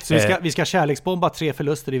 Så vi ska kärleksbomba 3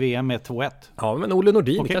 förluster i VM med 2-1. Ja, men Olle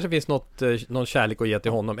Nordin, kanske finns någon kärlek att ge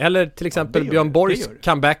till honom. Eller till exempel Björn Borgs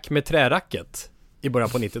comeback med träracket i början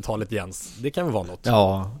på 90-talet, Jens. Det kan väl vara något.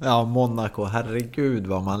 Ja, Monaco. Herregud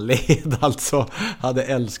vad man led. Alltså, hade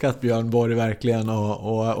älskat Björn Borg verkligen.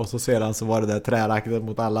 Och så sedan så var det där träracket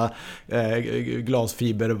mot alla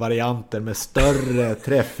glasfibervarianter med större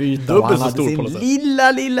träffyta. Dubbelt så stor på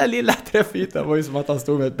lilla träffyta. Det var ju som att han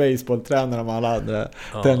stod med ett baseballtränare med alla andra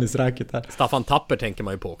tennisracket här. Staffan Tapper tänker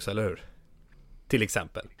man ju på också, eller hur? Till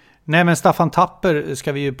exempel. Nej, men Staffan Tapper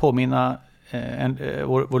ska vi ju påminna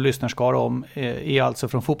vår lyssnarskara om, är alltså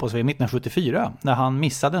från fotbolls-VM 1974 när han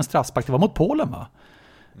missade en straffspark. Det var mot Polen, va?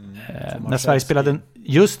 När Sverige spelade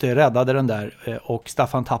räddade den där, och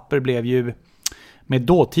Staffan Tapper blev ju med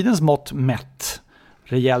dåtidens mått mätt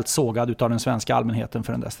rejält sågad utav den svenska allmänheten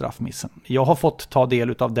för den där straffmissen. Jag har fått ta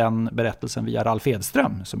del av den berättelsen via Ralf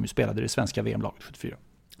Edström som ju spelade i det svenska VM-laget 74.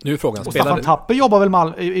 Nu är frågan, och Staffan Tapper jobbar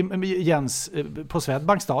väl Jens på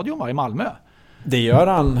Swedbank stadion, va, i Malmö? Det gör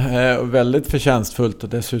han väldigt förtjänstfullt, och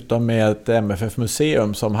dessutom med ett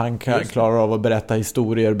MFF-museum som han klarar av att berätta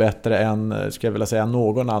historier bättre än, ska jag vilja säga,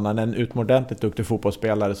 någon annan. En utomordentligt duktig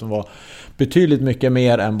fotbollsspelare som var betydligt mycket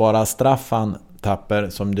mer än bara Staffan Tapper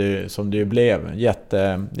som det blev.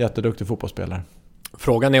 Jätteduktig fotbollsspelare.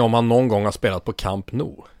 Frågan är om han någon gång har spelat på Camp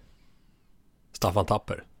Nou. Staffan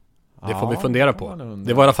Tapper. Det får vi fundera på.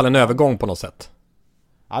 Det var i alla fall en övergång på något sätt.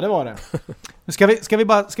 Ja, det var det.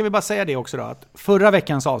 Ska vi bara säga det också då, att förra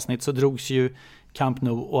veckans avsnitt så drogs ju Camp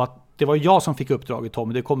Nou, och att det var jag som fick uppdraget,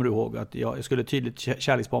 Tom, det kommer du ihåg, att jag skulle tydligt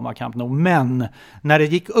kärleksbomba Camp Nou. Men när det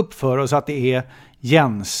gick upp för oss att det är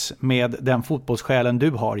Jens, med den fotbollssjälen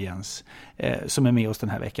du har, Jens, som är med oss den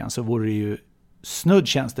här veckan, så vore det ju snudd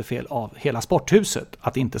tjänstefel av hela Sporthuset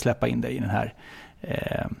att inte släppa in dig i den här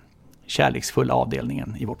kärleksfulla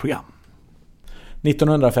avdelningen i vårt program.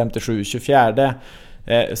 1957, 24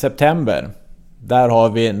 september. Där har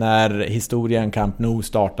vi när historien Camp Nou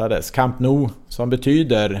startades. Camp Nou, som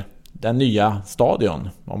betyder den nya stadion,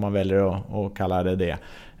 om man väljer att kalla det.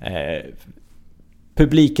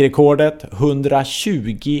 Publikrekordet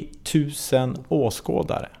 120 000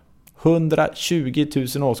 åskådare. 120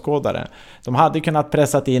 000 åskådare. De hade kunnat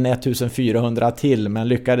pressat in 1400 till, men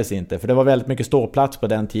lyckades inte. För det var väldigt mycket ståplats på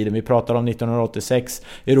den tiden. Vi pratar om 1986,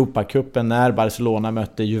 Europacupen, när Barcelona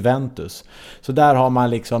mötte Juventus. Så där har man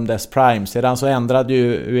liksom dess prime. Sedan så ändrade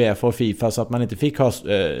ju UEFA och FIFA så att man inte fick ha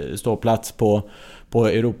ståplats på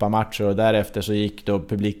Europamatcher. Och därefter så gick då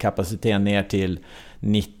publikkapaciteten ner till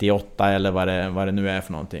 98 eller vad det nu är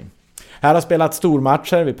för någonting. Här har spelat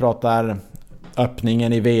stormatcher. Vi pratar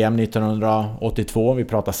öppningen i VM 1982. Vi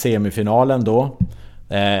pratar semifinalen då.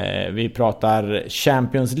 Vi pratar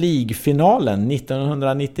Champions League-finalen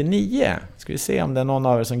 1999. Ska vi se om det är någon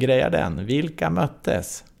av er som grejar den. Vilka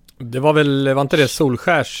möttes? Det var inte det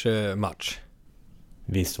Solskärs match?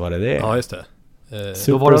 Visst var det. Ja, just det.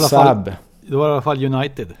 Då var det i alla fall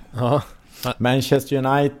United. Ja. Manchester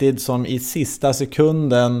United som i sista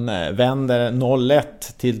sekunden vänder 0-1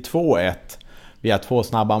 till 2-1 via 2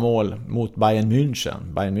 snabba mål mot Bayern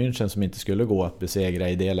München. Bayern München som inte skulle gå att besegra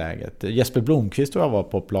i det läget. Jesper Blomqvist tror jag var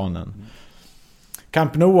på planen.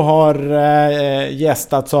 Camp Nou har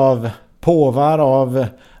gästats av påvar, av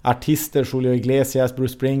artister, Julio Iglesias,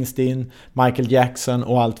 Bruce Springsteen, Michael Jackson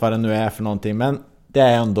och allt vad det nu är för någonting. Men det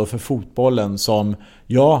är ändå för fotbollen som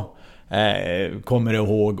jag kommer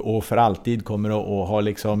ihåg och för alltid kommer att ha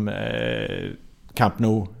liksom Camp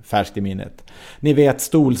Nou färskt i minnet. Ni vet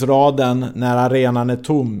stolsraden när arenan är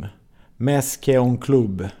tom. Més que un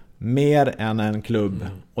club. Mer än en klubb.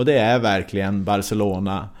 Och det är verkligen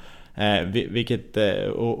Barcelona. Vilket,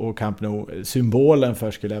 och Camp Nou symbolen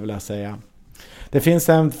för, skulle jag vilja säga. Det finns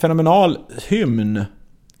en fenomenal hymn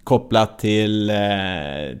kopplat till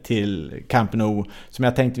Camp Nou som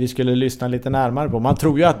jag tänkte vi skulle lyssna lite närmare på. Man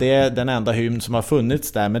tror ju att det är den enda hymn som har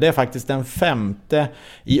funnits där, men det är faktiskt den 5:e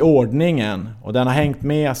i ordningen, och den har hängt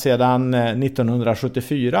med sedan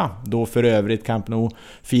 1974, då för övrigt Camp Nou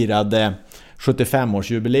firade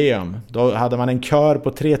 75-årsjubileum. Då hade man en kör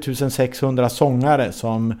på 3600 sångare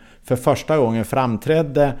som för första gången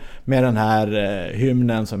framträdde med den här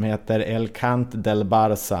hymnen som heter El Cant del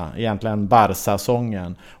Barça, egentligen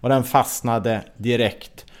Barça-sången. Och den fastnade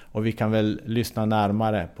direkt, och vi kan väl lyssna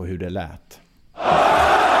närmare på hur det lät.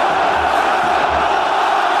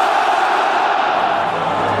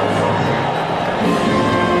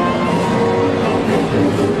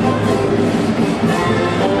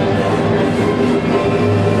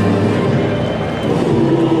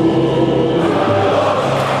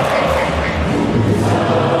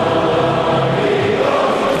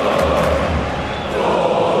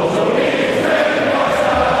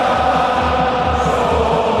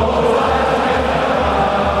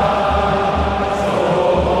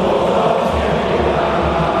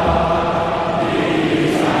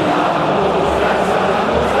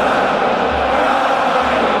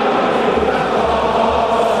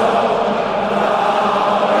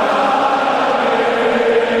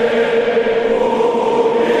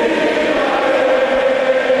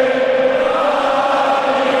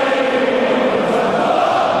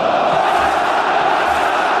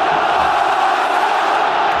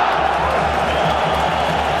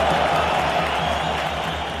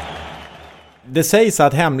 Det sägs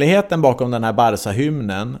att hemligheten bakom den här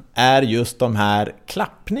Barça-hymnen är just de här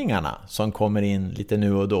klappningarna som kommer in lite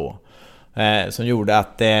nu och då. Som gjorde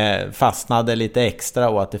att det fastnade lite extra,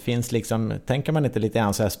 och att det finns liksom, tänker man inte lite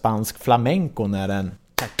grann så här spansk flamenco när den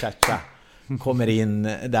cha-cha-cha kommer in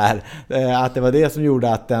där. Att det var det som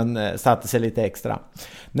gjorde att den satte sig lite extra.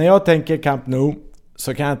 När jag tänker Camp Nou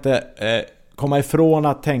så kan jag inte komma ifrån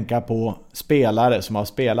att tänka på spelare som har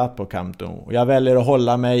spelat på Camp Nou. Jag väljer att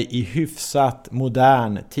hålla mig i hyfsat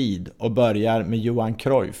modern tid och börjar med Johan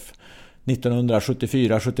Cruyff.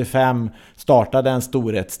 1974-75 startade en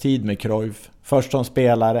storhetstid med Cruyff. Först som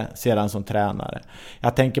spelare, sedan som tränare.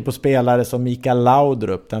 Jag tänker på spelare som Mikael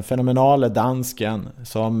Laudrup, den fenomenale dansken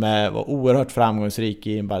som var oerhört framgångsrik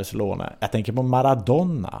i Barcelona. Jag tänker på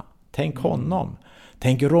Maradona, tänk honom.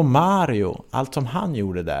 Tänk Romario, allt som han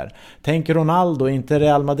gjorde där. Tänk Ronaldo, inte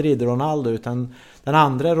Real Madrid Ronaldo utan den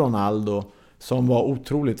andra Ronaldo som var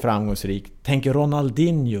otroligt framgångsrik. Tänk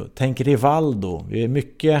Ronaldinho, tänk Rivaldo. Vi är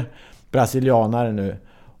mycket brasilianare nu.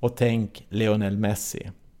 Och tänk Lionel Messi.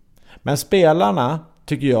 Men spelarna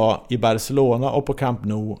tycker jag i Barcelona och på Camp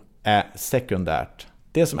Nou är sekundärt.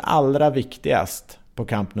 Det som är allra viktigast på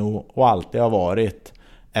Camp Nou och alltid har varit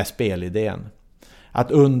är spelidén.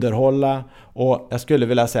 Att underhålla, och jag skulle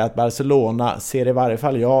vilja säga att Barcelona ser i varje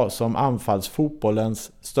fall jag som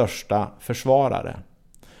anfallsfotbollens största försvarare.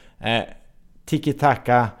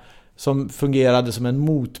 Tiki-taka som fungerade som en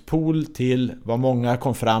motpol till vad många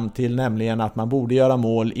kom fram till, nämligen att man borde göra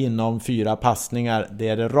mål inom 4 passningar. Det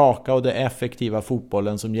är det raka och det effektiva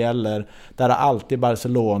fotbollen som gäller. Där har alltid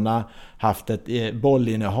Barcelona haft ett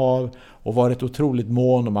bollinnehav och varit otroligt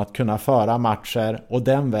mån om att kunna föra matcher och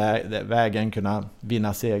den vägen kunna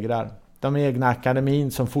vinna segrar. De egna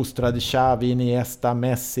akademin som fostrade Xavi, Iniesta,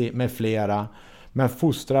 Messi med flera, men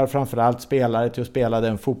fostrar framförallt spelare till att spela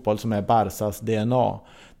den fotboll som är Barsas DNA.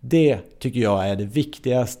 Det tycker jag är det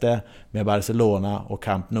viktigaste med Barcelona och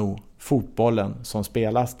Camp Nou, fotbollen som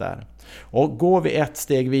spelas där. Och går vi ett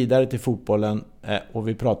steg vidare till fotbollen och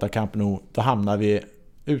vi pratar Camp Nou, då hamnar vi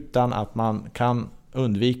utan att man kan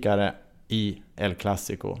undvika det i El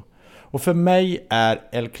Clasico. Och för mig är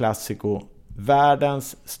El Clasico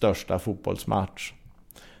världens största fotbollsmatch.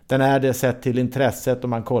 Den är det sett till intresset om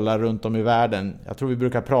man kollar runt om i världen. Jag tror vi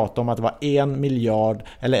brukar prata om att det var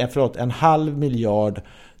 1,5 miljard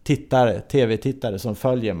tv-tittare som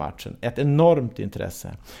följer matchen. Ett enormt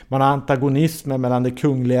intresse. Man har antagonismer mellan det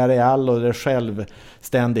kungliga Real och det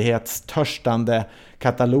självständighetstörstande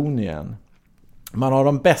Katalonien. Man har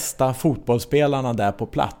de bästa fotbollsspelarna där på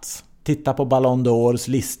plats. Titta på Ballon d'Ors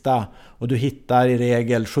lista och du hittar i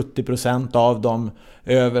regel 70% av de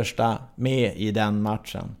översta med i den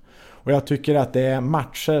matchen. Och jag tycker att det är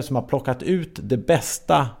matcher som har plockat ut det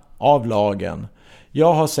bästa av lagen.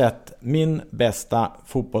 Jag har sett min bästa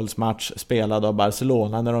fotbollsmatch spelad av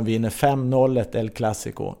Barcelona när de vinner 5-0 El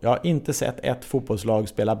Clasico. Jag har inte sett ett fotbollslag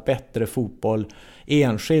spela bättre fotboll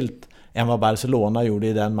enskilt än vad Barcelona gjorde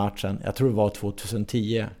i den matchen. Jag tror det var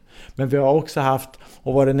 2010. Men vi har också haft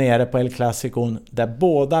och varit nere på El Clasico där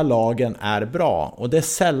båda lagen är bra. Och det är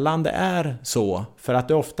sällan det är så. För att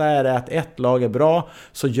det ofta är det att ett lag är bra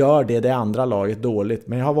så gör det andra laget dåligt.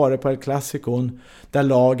 Men jag har varit på El Clasico där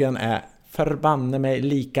lagen är förbanne mig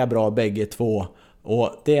lika bra bägge två. Och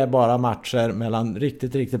det är bara matcher mellan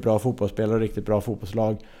riktigt, riktigt bra fotbollsspelare och riktigt bra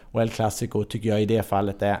fotbollslag. Och El Clasico tycker jag i det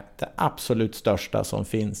fallet är det absolut största som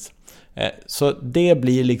finns. Så det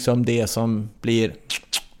blir liksom det som blir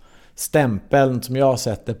stämpeln som jag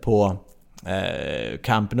sätter på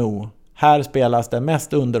Camp Nou. Här spelas den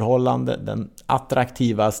mest underhållande, den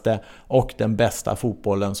attraktivaste och den bästa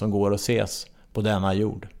fotbollen som går att ses på denna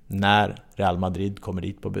jord när Real Madrid kommer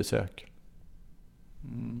dit på besök.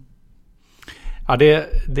 Ja,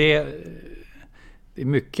 det är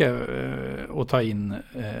mycket att ta in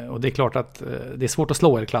och det är klart att det är svårt att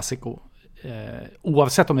slå El Clasico.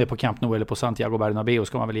 Oavsett om det är på Camp Nou eller på Santiago Bernabéu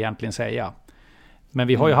ska man väl egentligen säga. Men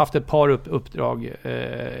vi har ju haft ett par uppdrag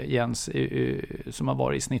Jens som har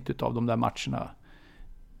varit i snitt av de där matcherna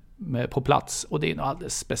på plats och det är nog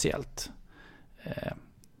alldeles speciellt.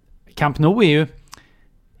 Camp Nou är ju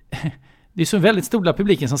det är så väldigt stora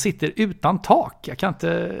publiken som sitter utan tak. Jag kan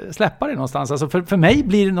inte släppa det någonstans. Alltså för mig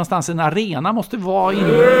blir det någonstans en arena måste vara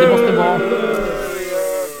det måste vara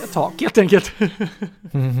ett tak helt enkelt.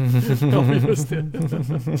 Ja, just det.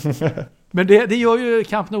 Men det gör ju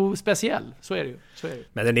Camp Nou speciell. Så är det ju.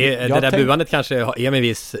 Men det där buandet kanske är med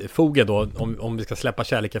viss foge då om vi ska släppa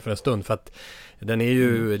kärleken för en stund för att den är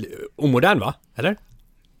ju omodern, va? Eller?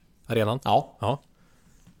 Arenan? Ja.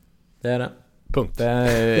 Det är det. Punkt. Det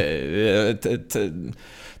är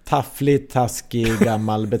taffligt, taskig,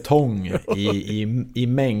 gammal betong i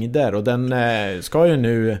mängder. Och den ska ju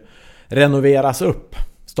nu renoveras upp.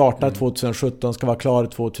 Startar 2017, ska vara klar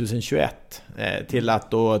 2021. Till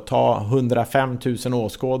att då ta 105 000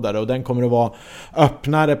 åskådare. Och den kommer att vara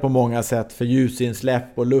öppnare på många sätt för ljusinsläpp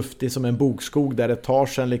och luftig som en bokskog där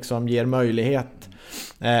etagen liksom ger möjlighet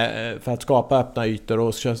för att skapa öppna ytor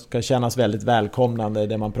och ska kännas väldigt välkomnande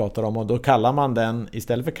det man pratar om. Och då kallar man den,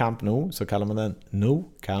 istället för Camp Nou så kallar man den Nou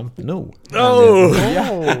Camp Nou.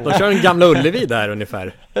 De kör en Gamla Ullevi där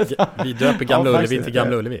ungefär. Vi döper Gamla Ullevi till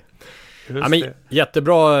Gamla Ullevi. Ja, men,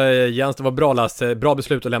 jättebra Jens, det var bra Lasse. Bra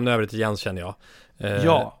beslut att lämna över till Jens känner jag.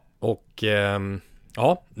 Ja. Och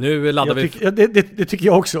ja, nu laddar vi... Det tycker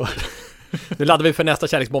jag också. Nu laddar vi för nästa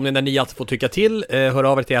kärleksbombning där ni alltid får tycka till. Hör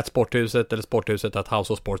av er till Sporthuset eller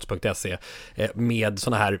sporthuset@houseofsports.se med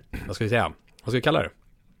såna här, vad ska vi säga? Vad ska vi kalla det?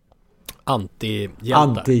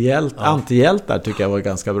 Antihjältar tycker jag var ett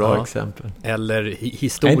ganska bra exempel. Eller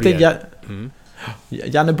historier.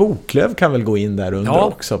 Janne Boklöv kan väl gå in där under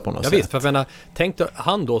också på något sätt. Visst, för jag menar, tänkte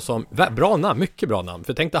han då som bra namn, mycket bra namn.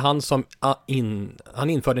 För tänkte han som han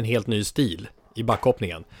införde en helt ny stil i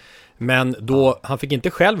backhoppningen. Men då han fick inte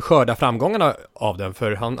själv skörda framgångarna av den,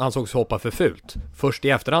 för han ansågs hoppa för fult. Först i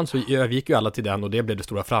efterhand så övergick ju alla till den, och det blev det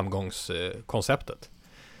stora framgångskonceptet.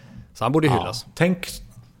 Så han borde hyllas.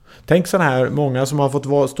 Tänk sådana här många som har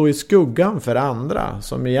fått stå i skuggan för andra,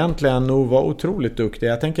 som egentligen nog var otroligt duktiga.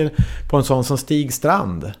 Jag tänker på en sån som Stig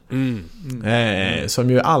Strand. Som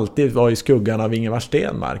ju alltid var i skuggan av Ingemar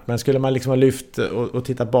Stenmark. Men skulle man liksom ha lyft och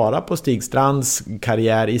tittat bara på Stig Strands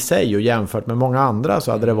karriär i sig och jämfört med många andra,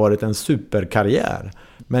 så hade det varit en superkarriär.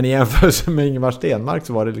 Men i jämförelse med Ingemar Stenmark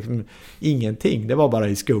så var det liksom ingenting. Det var bara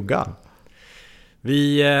i skuggan.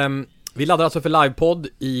 Vi laddar alltså för livepodd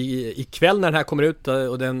ikväll när den här kommer ut,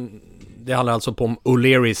 och det handlar alltså på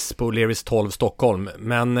O'Learys på O'Learys 12 Stockholm.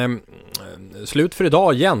 Men slut för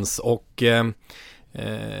idag Jens, och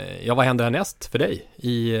vad händer härnäst för dig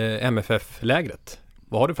i MFF-lägret?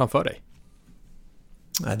 Vad har du framför dig?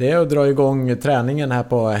 Det är att dra igång träningen här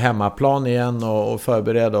på hemmaplan igen och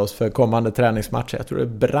förbereda oss för kommande träningsmatcher. Jag tror det är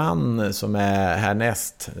Brann som är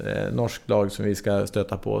härnäst, norsk lag som vi ska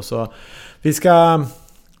stöta på. Så vi ska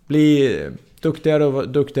bli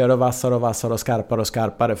duktigare och vassare och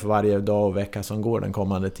skarpare för varje dag och vecka som går den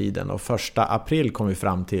kommande tiden. Och 1 april kommer vi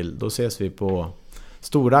fram till. Då ses vi på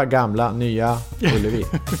stora, gamla, nya Ullevi.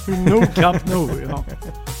 No Camp No. Ja.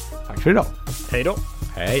 Tack för idag. Hej då.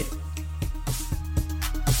 Hej.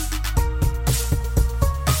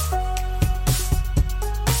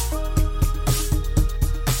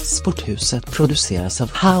 Sporthuset produceras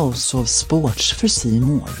av House of Sports för C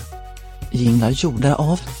More. Jinglar gjorda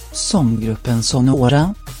av sånggruppen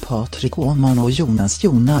Sonora, Patrik Åhman och Jonas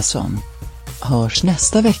Jonasson. Hörs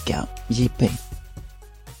nästa vecka, JP.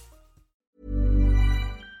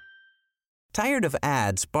 Tired of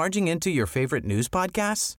ads barging into your favorite news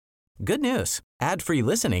podcasts? Good news. Ad-free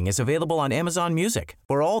listening is available on Amazon Music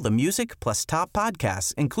for all the music plus top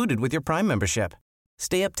podcasts included with your Prime membership.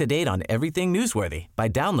 Stay up to date on everything newsworthy by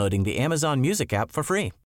downloading the Amazon Music app for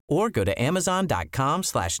free or go to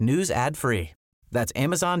amazon.com/news ad free. That's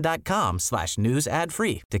amazon.com/news ad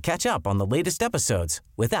free to catch up on the latest episodes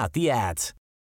without the ads.